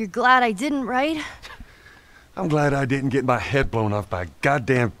 Well, you're glad I didn't, right? I'm glad I didn't get my head blown off by a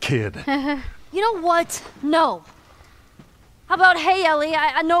goddamn kid. You know what? No. How about, hey, Ellie,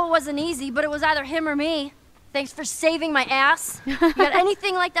 I know it wasn't easy, but it was either him or me. Thanks for saving my ass. You got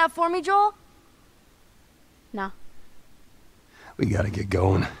anything like that for me, Joel? No. We gotta get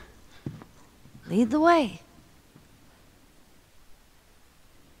going. Lead the way.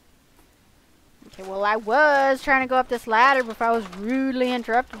 Okay, well, I was trying to go up this ladder before I was rudely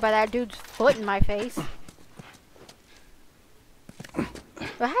interrupted by that dude's foot in my face.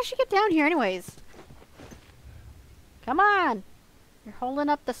 But how'd she get down here anyways? Come on. You're holding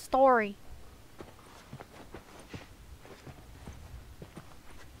up the story.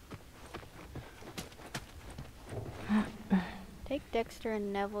 Take Dexter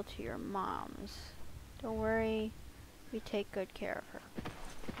and Neville to your mom's. Don't worry. We take good care of her.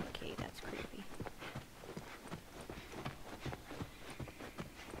 Okay, that's creepy.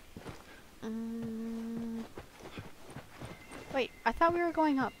 Wait, I thought we were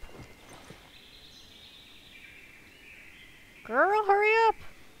going up. Girl, hurry up!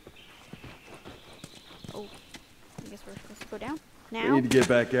 Oh, I guess we're supposed to go down now. We need to get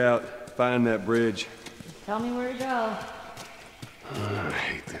back out, find that bridge. Tell me where to go. I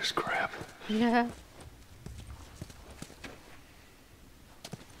hate this crap. Yeah.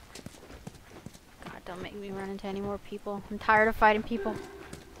 God, don't make me run into any more people. I'm tired of fighting people.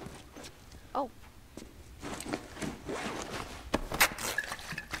 Oh.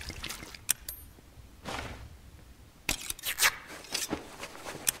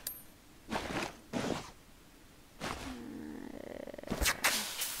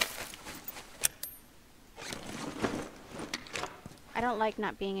 I don't like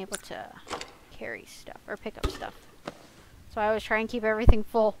not being able to carry stuff or pick up stuff. So I always try and keep everything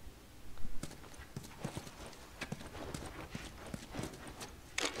full.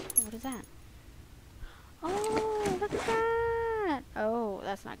 What is that? Oh, look at that! Oh,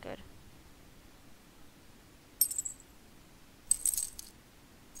 that's not good.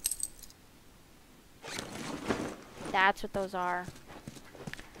 That's what those are.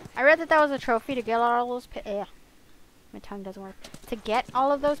 I read that that was a trophy to get all those my tongue doesn't work. To get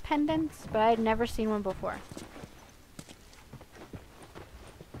all of those pendants, but I had never seen one before.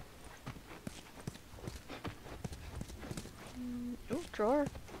 Ooh, drawer.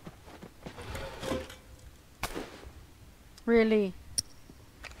 Really?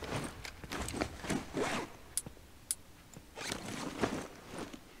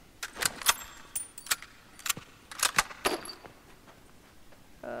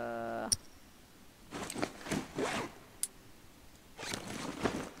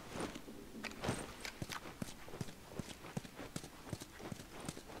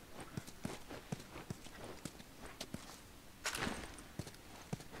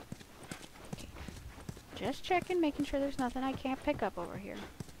 Just checking, making sure there's nothing I can't pick up over here.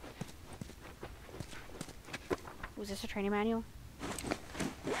 Was this a training manual?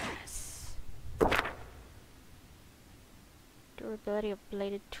 Yes. Durability of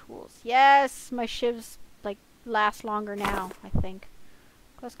bladed tools. Yes! My shivs, like, last longer now, I think.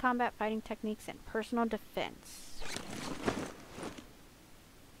 Close combat fighting techniques and personal defense.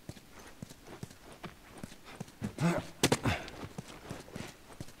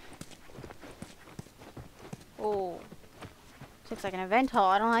 Oh, this looks like an event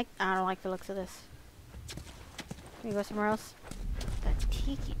hall. I don't like the looks of this. Can we go somewhere else? That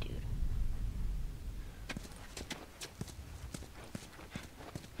tiki dude.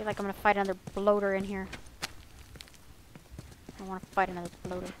 I feel like I'm gonna fight another bloater in here. I want to fight another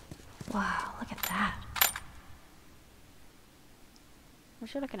bloater. Wow, look at that.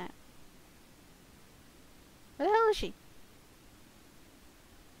 What's she looking at? Where the hell is she?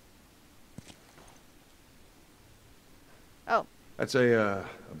 Oh. That's a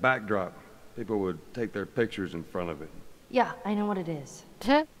backdrop. People would take their pictures in front of it. Yeah, I know what it is.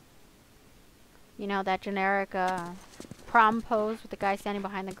 You know, that generic prom pose with the guy standing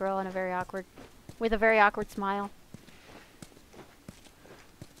behind the girl in a very awkward smile.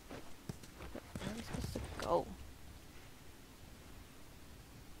 Where are we supposed to go?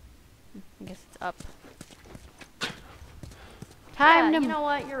 I guess it's up. Time to... You know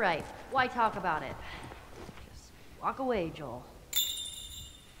what? You're right. Why talk about it? Just walk away, Joel.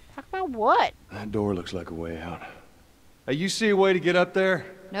 Talk about what? That door looks like a way out. Hey, you see a way to get up there?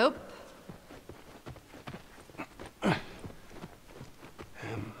 Nope. Might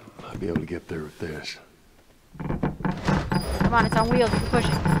be able to get there with this. Come on, it's on wheels. You can push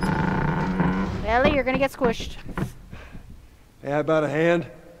it. Ellie, you're gonna get squished. Hey, how about a hand?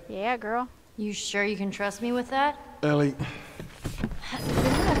 Yeah, girl. You sure you can trust me with that? Ellie.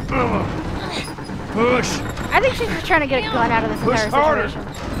 Push! I think she's just trying to get a gun out of this Push entire harder.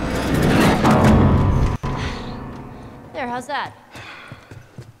 situation. There, how's that?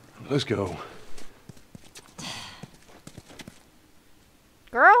 Let's go.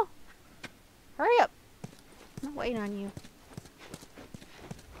 Girl, hurry up. I'm waiting on you.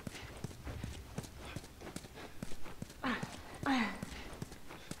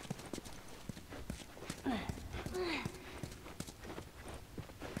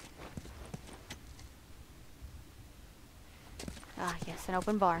 Ah, yes, an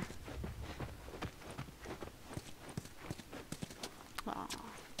open bar. Aw.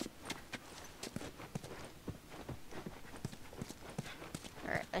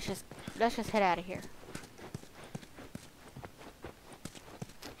 Alright, let's just head out of here.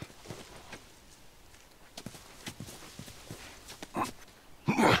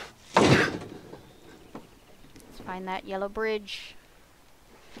 Let's find that yellow bridge.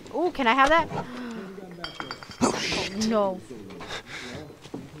 Ooh, can I have that? Oh, no.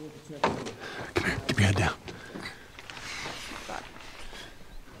 Come here, keep your head down. God.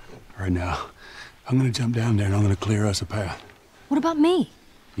 Right now, I'm gonna jump down there and I'm gonna clear us a path. What about me?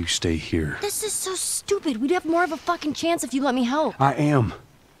 You stay here. This is so stupid. We'd have more of a fucking chance if you let me help. I am.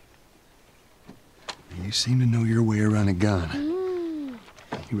 You seem to know your way around a gun.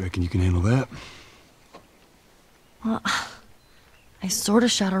 You reckon you can handle that? Well, I sort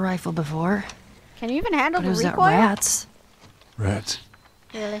of shot a rifle before. Can you even handle But it the was at recoil? rats. Rats.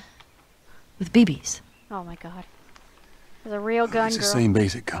 Really? With BBs. Oh my god. There's a real gun, It's girl. the same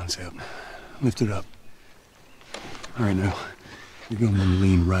basic concept. Lift it up. All right, now. You're going to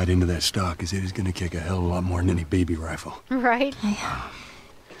lean right into that stock, because it is going to kick a hell of a lot more than any baby rifle. Right?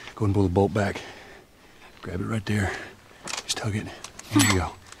 Go and pull the bolt back. Grab it right there. Just tug it. There you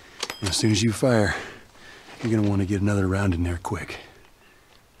go. And as soon as you fire, you're going to want to get another round in there quick.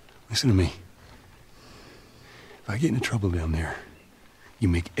 Listen to me. If I get into trouble down there, you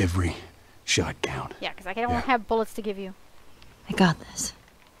make every shot count. Yeah, because I don't have bullets to give you. I got this.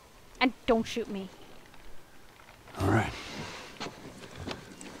 And don't shoot me. All right.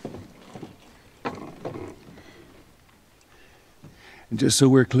 And just so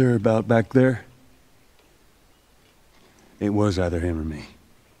we're clear about back there, it was either him or me.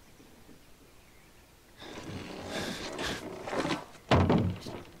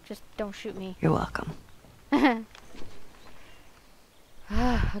 Just don't shoot me. You're welcome.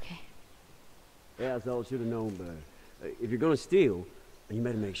 Okay. Yeah, that's all I should have known better. If you're gonna steal, you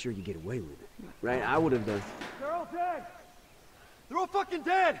better make sure you get away with it. Right? I would have done. They're all dead! They're all fucking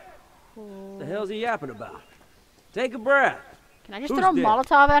dead! What the hell's he yapping about? Take a breath. Can I just Who's throw a dead?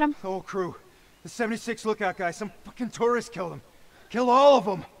 Molotov at him? The whole crew. The 76 lookout guy. Some fucking tourist killed him. Killed all of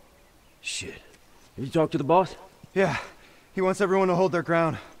them. Shit. Did you talk to the boss? Yeah. He wants everyone to hold their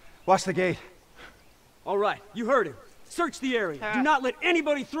ground. Watch the gate. All right, you heard him. Search the area. Do not let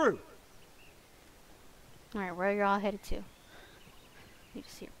anybody through. Alright, where are you all headed to? Need to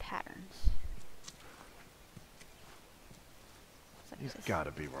see your patterns. He's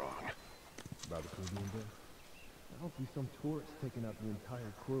gotta be wrong. About the crew being dead? I don't see some tourists taking out the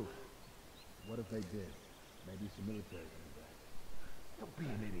entire crew. What if they did? Maybe some military came back. Don't be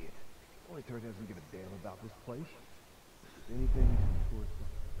an idiot. Only Thurs doesn't give a damn about this place. If anything, some tourists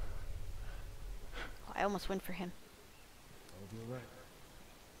Oh, I almost went for him. will be alright.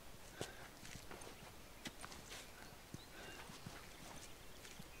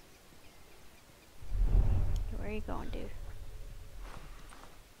 Where are you going, dude?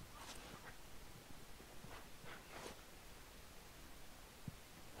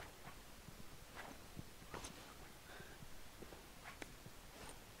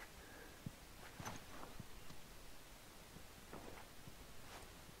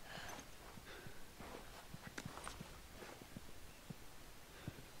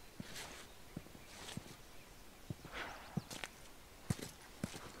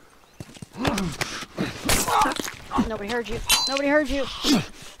 Nobody heard you. Nobody heard you.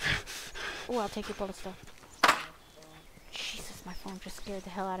 Oh, I'll take your bullets though. Jesus, my phone just scared the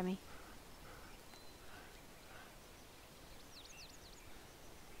hell out of me.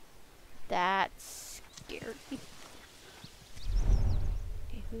 That scared me.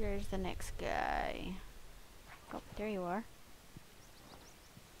 Okay, where's the next guy? Oh, there you are.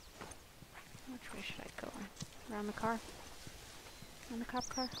 Which way should I go? Around the car? Around the cop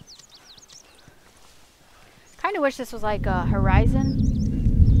car? Kind of wish this was like Horizon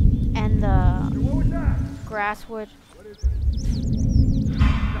and the grass would.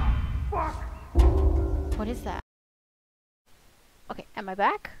 Fuck! What is that? Okay, am I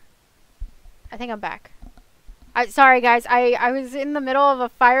back? I think I'm back. Sorry guys, I was in the middle of a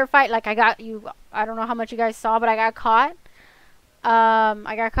firefight. Like I don't know how much you guys saw, but I got caught.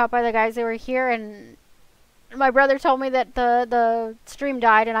 I got caught by the guys that were here, and my brother told me that the stream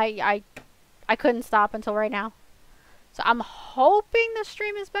died, and I couldn't stop until right now. So I'm hoping the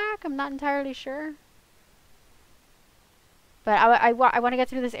stream is back. I'm not entirely sure. But I want to get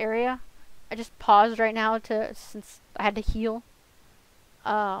through this area. I just paused right now since I had to heal.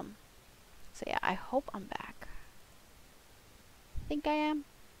 So yeah, I hope I'm back. I think I am.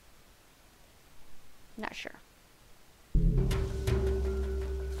 Not sure.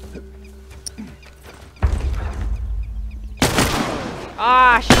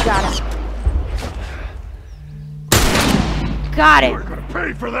 Ah, she got it. Got it. We're gonna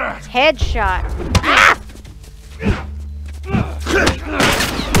pay for that. Headshot. Ah!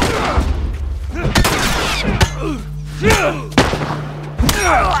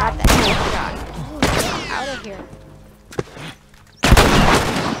 Got the headshot. Out of here.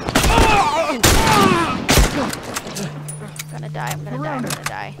 I'm gonna die. I'm gonna die. I'm gonna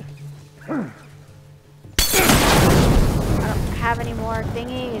die. I don't have any more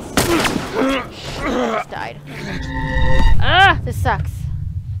thingies. I just died. Ah, this sucks.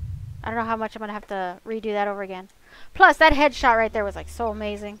 I don't know how much I'm gonna have to redo that over again. Plus, that headshot right there was like so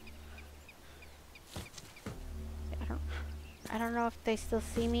amazing. I don't know if they still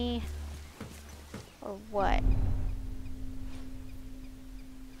see me or what.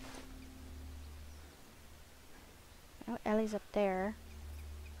 I know Ellie's up there.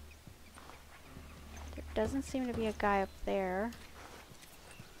 There doesn't seem to be a guy up there.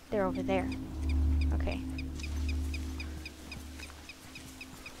 They're over there. Okay.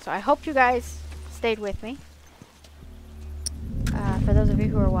 So I hope you guys stayed with me. For those of you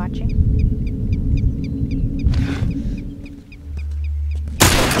who are watching.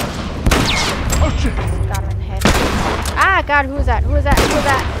 Oh shit! Got him in the head. Ah, God, who is that? Who is that? Who is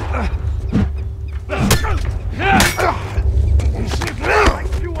that?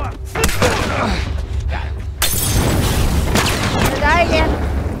 I'm gonna die again.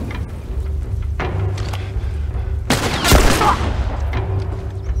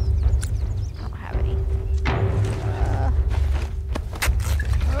 I don't have any.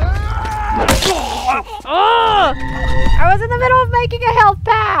 Oh! I was in the middle of making a health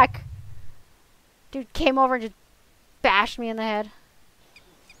pack! Dude came over and just bashed me in the head.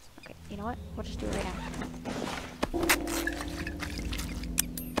 Okay, you know what? We'll just do it right now.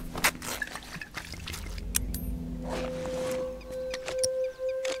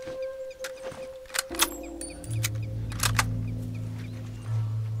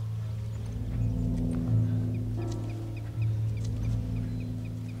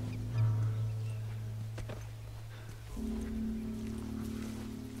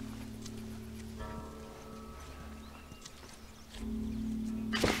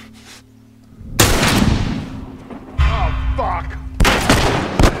 Fuck!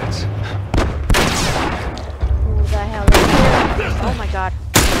 Who the hell is here? Oh my God.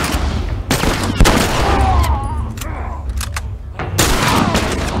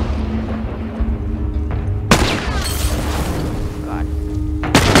 God.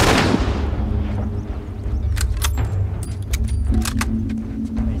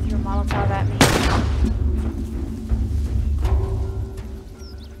 Somebody threw a Molotov at me.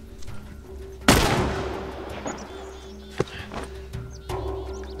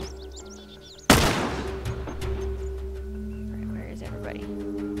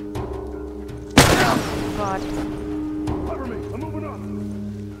 God. Cover me. I'm moving on.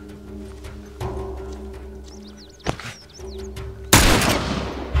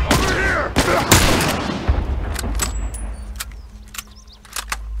 Over here.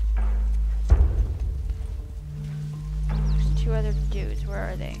 There's two other dudes. Where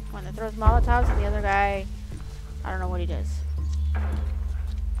are they? One that throws Molotovs and the other guy, I don't know what he does.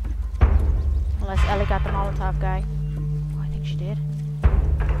 Unless Ellie got the Molotov guy. Oh, I think she did.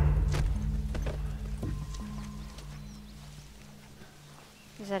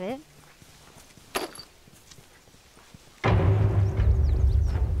 Is that it?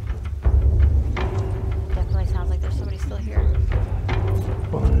 Definitely sounds like there's somebody still here.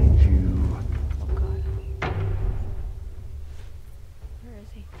 Find you. Oh God. Where is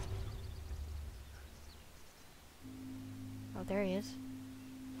he? Oh, there he is.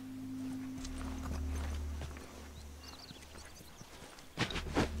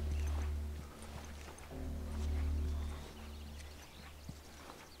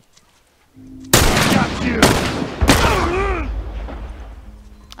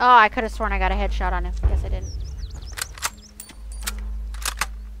 Oh, I could have sworn I got a headshot on him. Guess I didn't.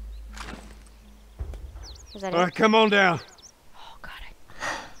 Was that All it? right, come on down. Oh, God.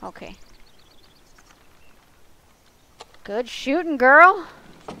 Okay. Good shooting, girl.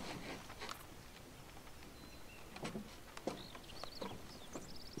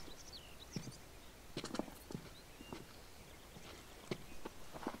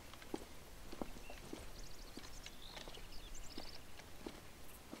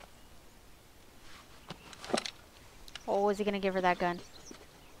 Oh, is he gonna give her that gun?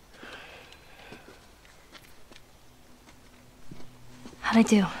 How'd I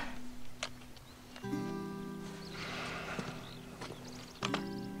do? How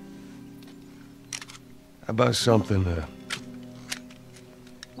about something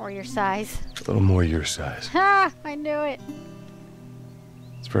Or your size? a little more your size? Ha! I knew it.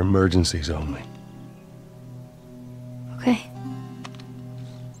 It's for emergencies only. Okay.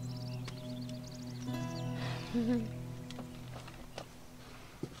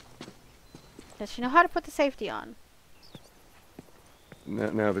 Does she know how to put the safety on?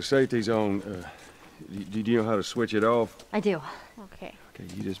 Now the safety's on. Do you know how to switch it off? I do. Okay.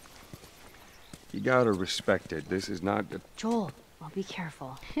 Okay, you gotta respect it. This is not. Joel, I'll be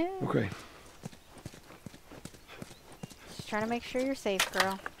careful. Okay. Just trying to make sure you're safe,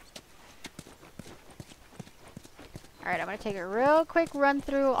 girl. Alright, I'm gonna take a real quick run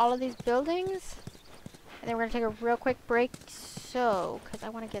through all of these buildings. And then we're gonna take a real quick break. Because I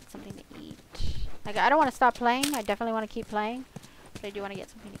want to get something to eat. Like, I don't want to stop playing. I definitely want to keep playing. But I do want to get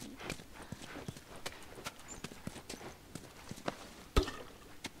something to eat.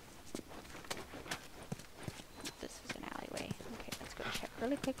 This is an alleyway. Okay, let's go check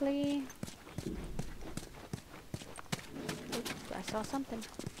really quickly. Oops, I saw something.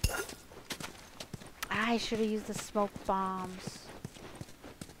 I should have used the smoke bombs.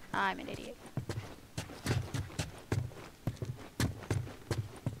 I'm an idiot.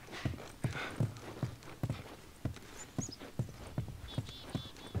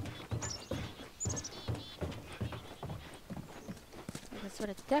 This would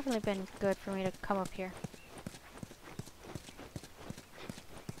have definitely been good for me to come up here.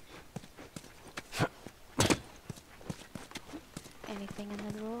 Anything in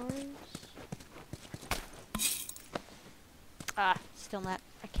the drawers? Ah, still not.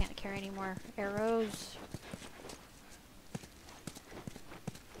 I can't carry any more arrows.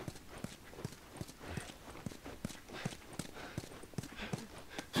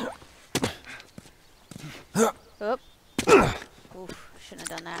 Oop. Oof, shouldn't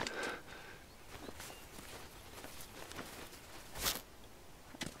have done that.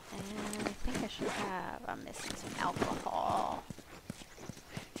 And I think I should have. I'm missing some alcohol.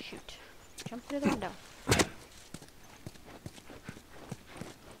 Shoot. Jump through the window.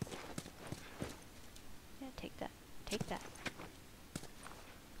 Yeah, take that. Take that.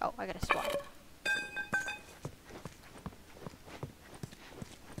 Oh, I gotta swap.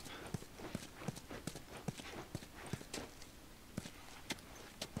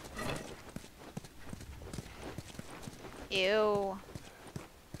 Ew. Oh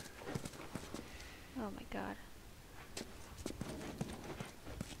my god.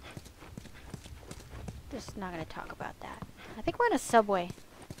 Just not gonna talk about that. I think we're in a Subway.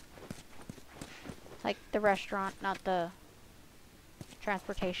 Like the restaurant, not the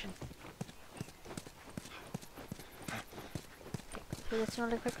transportation. Okay, through this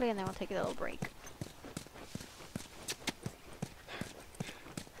really quickly and then we'll take a little break.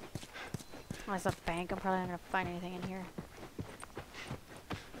 Oh, there's a bank. I'm probably not gonna find anything in here.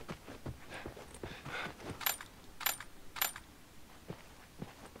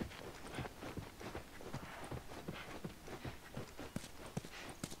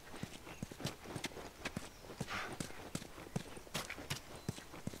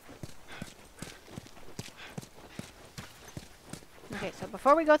 Okay, so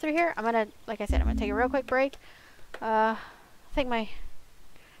before we go through here, I'm gonna, like I said, I'm gonna take a real quick break. I think my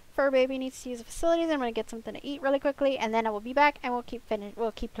fur baby needs to use the facilities. I'm gonna get something to eat really quickly, and then I will be back, and we'll keep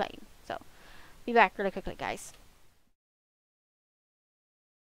playing. So, be back really quickly, guys.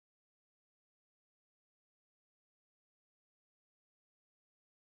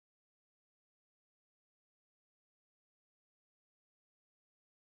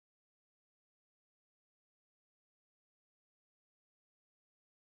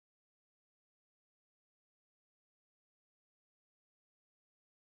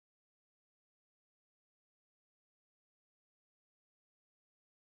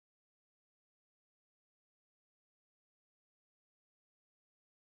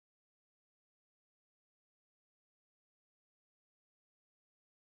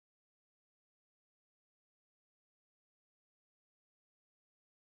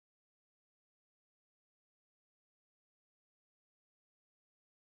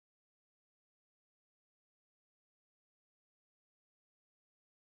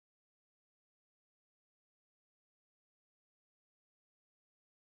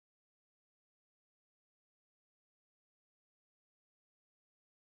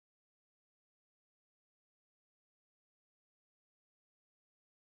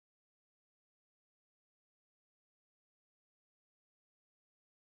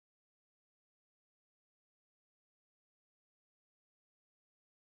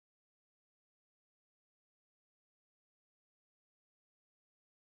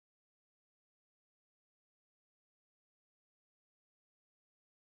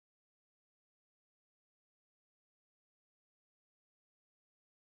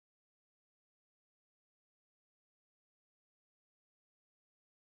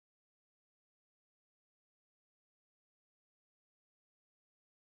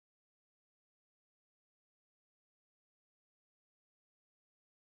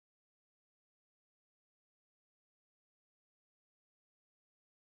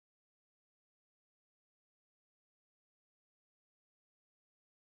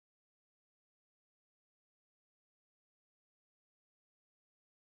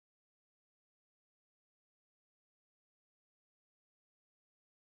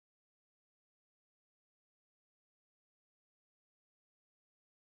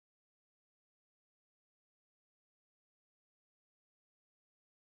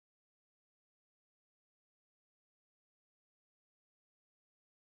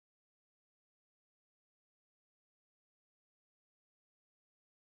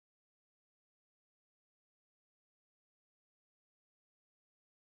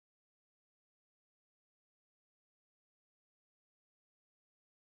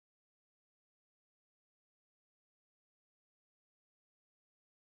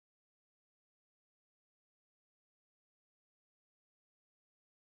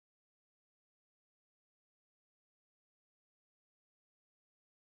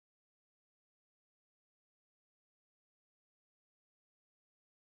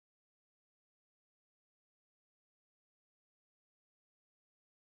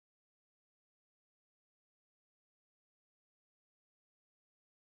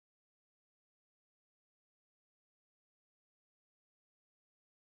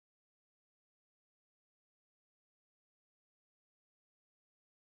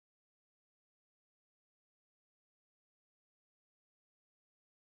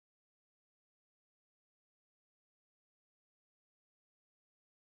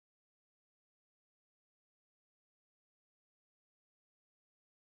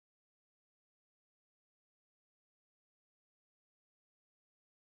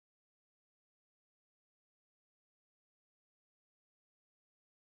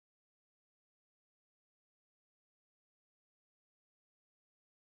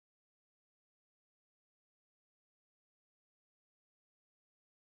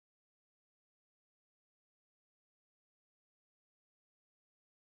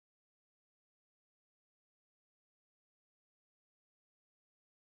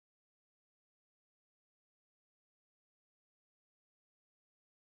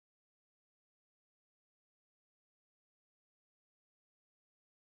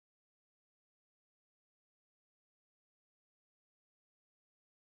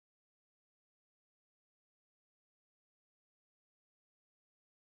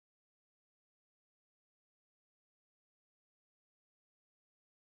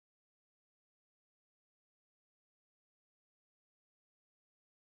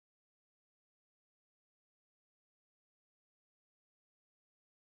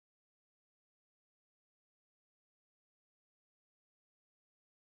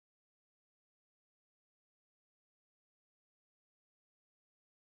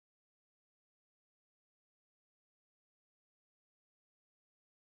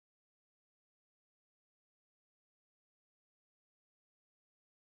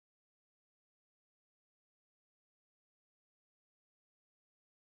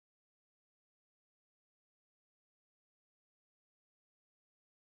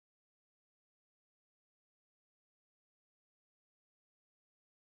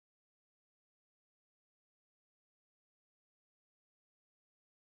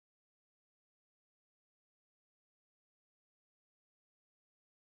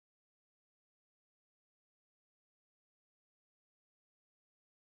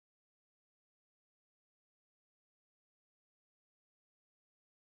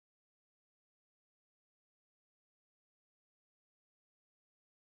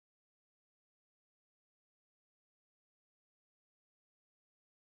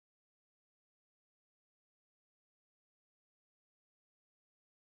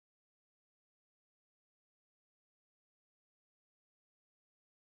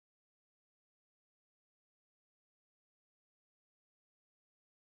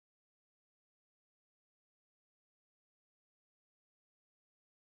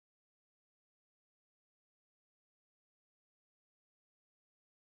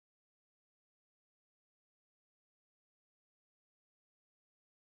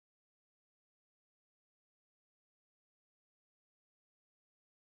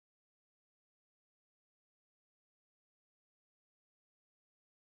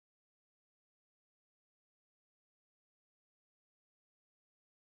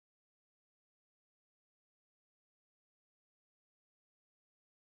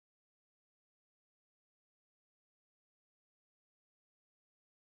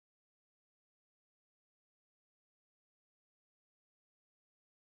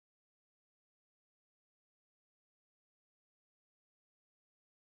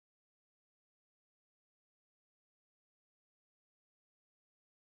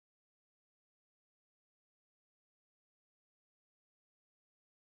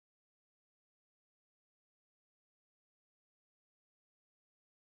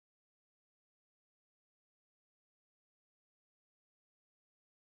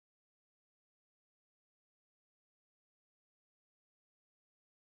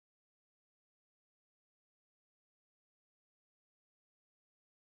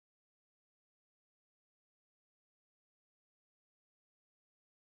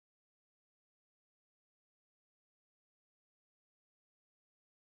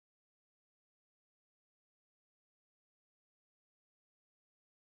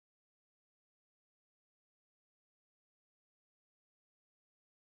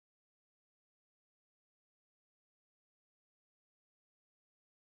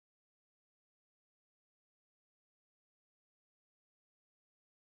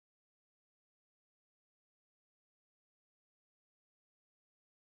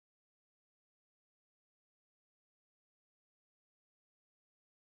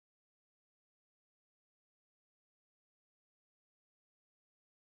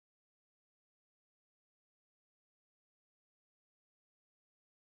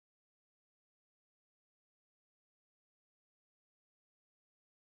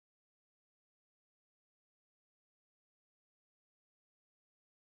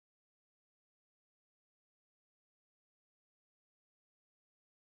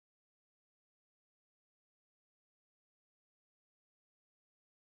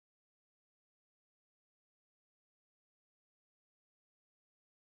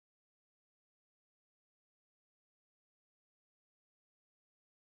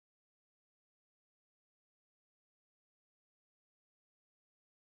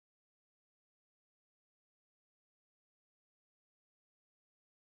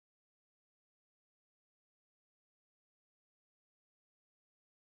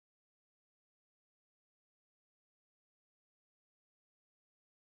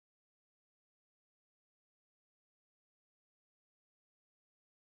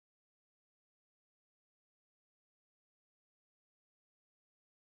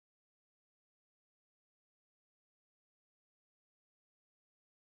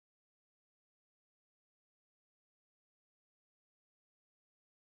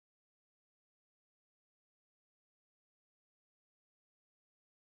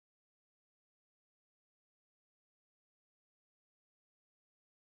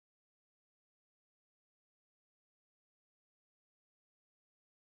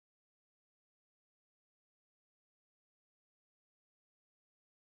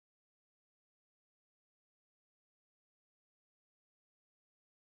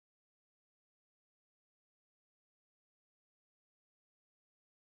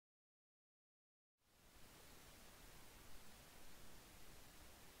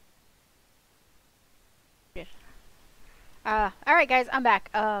 Alright guys, I'm back.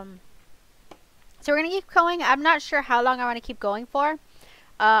 So we're gonna keep going. I'm not sure how long I want to keep going for.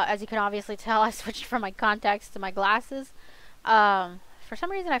 As you can obviously tell, I switched from my contacts to my glasses. For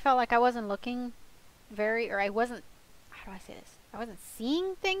some reason I felt like I wasn't looking I wasn't, how do I say this? I wasn't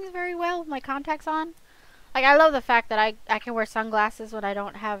seeing things very well with my contacts on. Like, I love the fact that I can wear sunglasses when I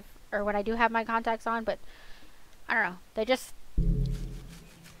don't have, or when I do have my contacts on, but I don't know. They just,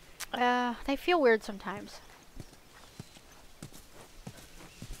 they feel weird sometimes.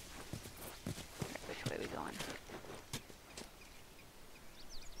 Which way are we going?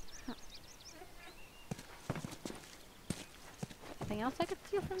 Huh. Anything else I could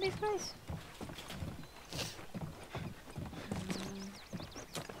steal from these guys?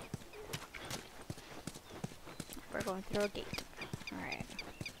 We're going through a gate. Alright.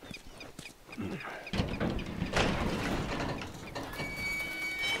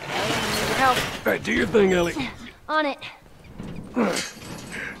 Help. Alright, do your thing, Ellie. On it.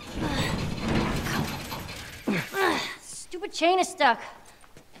 Stupid chain is stuck.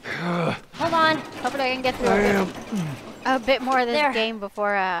 Hold on. Hopefully I can get through a bit more of this game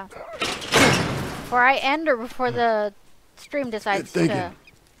before I end, or before the stream decides to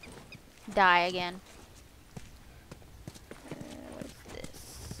die again. What is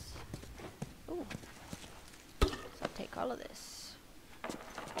this? Ooh. So I'll take all of this.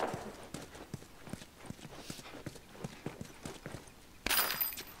 Am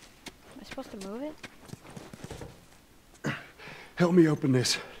I supposed to move it? Help me open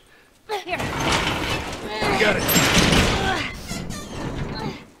this. Here. Got it.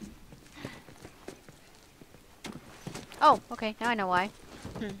 Oh, okay. Now I know why.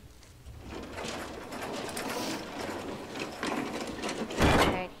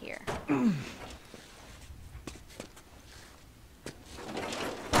 Right here.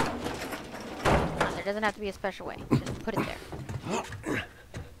 There doesn't have to be a special way. Just put it there.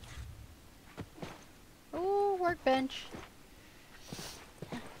 Ooh, workbench.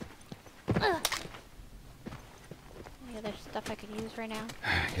 Any other stuff I could use right now?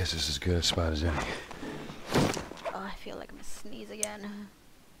 I guess this is as good a spot as any. Oh, I feel like I'm gonna sneeze again.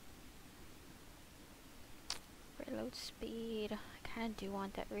 Reload speed. I kind of do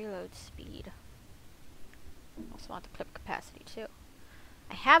want that reload speed. Also want the clip capacity too.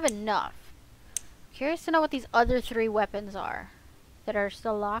 I have enough. Curious to know what these other 3 weapons are that are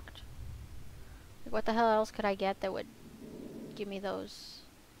still locked. Like, what the hell else could I get that would give me those?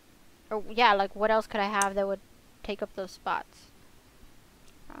 Or yeah, like what else could I have that would take up those spots?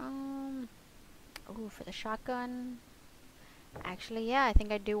 Ooh, for the shotgun. Actually, yeah, I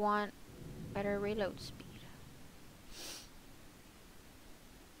think I do want better reload speed.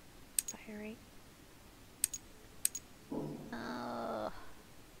 Fire rate.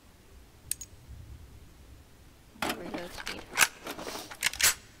 Reload speed.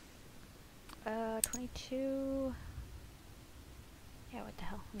 22. Yeah, what the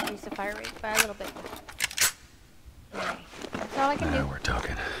hell? Increase the fire rate by a little bit. Okay. That's all I can do. We're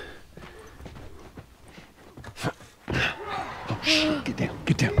talking. Oh, shit. Get down.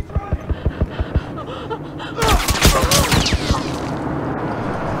 Get down. Oh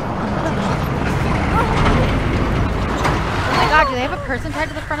my god, do they have a person tied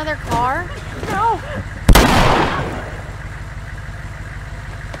to the front of their car? No!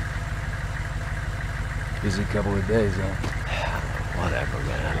 Busy couple of days, huh? Whatever,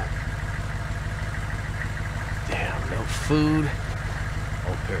 man. Damn, no food,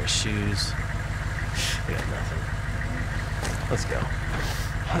 old pair of shoes. We got nothing. Let's go.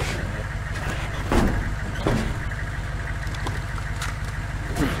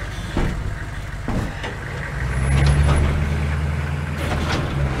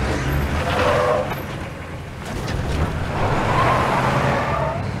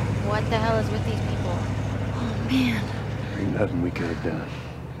 What the hell is with these people? Oh, man. Ain't nothing we could have done.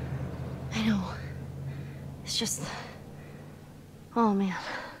 I know. It's just... Oh, man.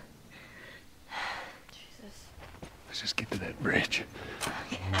 Jesus. Let's just get to that bridge.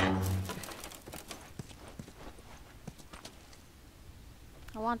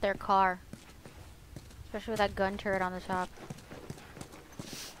 I want their car. Especially with that gun turret on the top.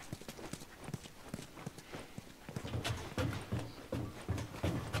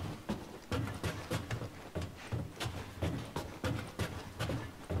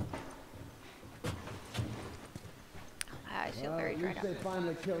 I feel very dried up. They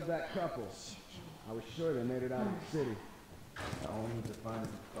finally killed that couple. I was sure they made it out of the city. I only need to find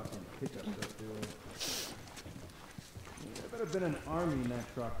some fucking pickup truck to There better have been an army in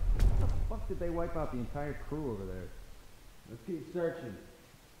that truck. How the fuck did they wipe out the entire crew over there? Let's keep searching.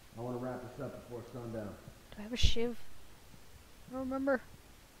 I want to wrap this up before sundown. Do I have a shiv? I don't remember.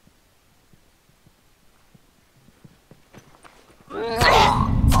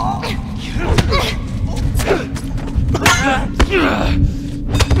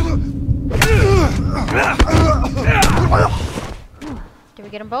 Did we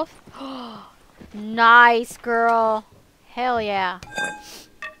get them both? Nice, girl. Hell yeah.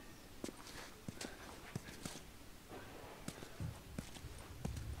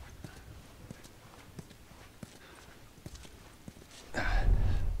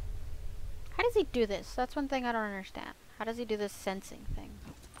 How does he do this? That's one thing I don't understand. How does he do this sensing thing?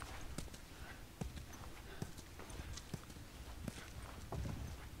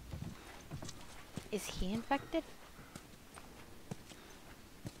 Is he infected?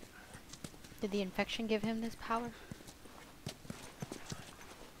 Did the infection give him this power?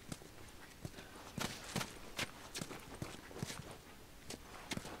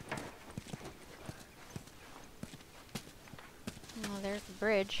 Oh, there's the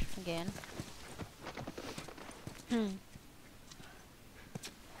bridge again.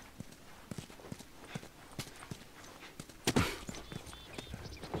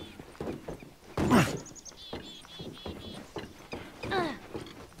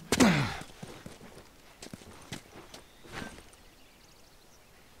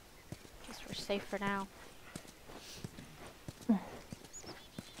 Guess we're safe for now.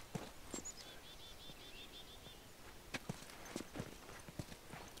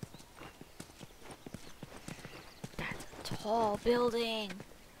 Tall building.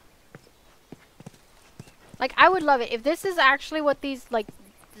 Like, I would love it if this is actually what these, like,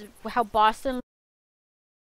 how Boston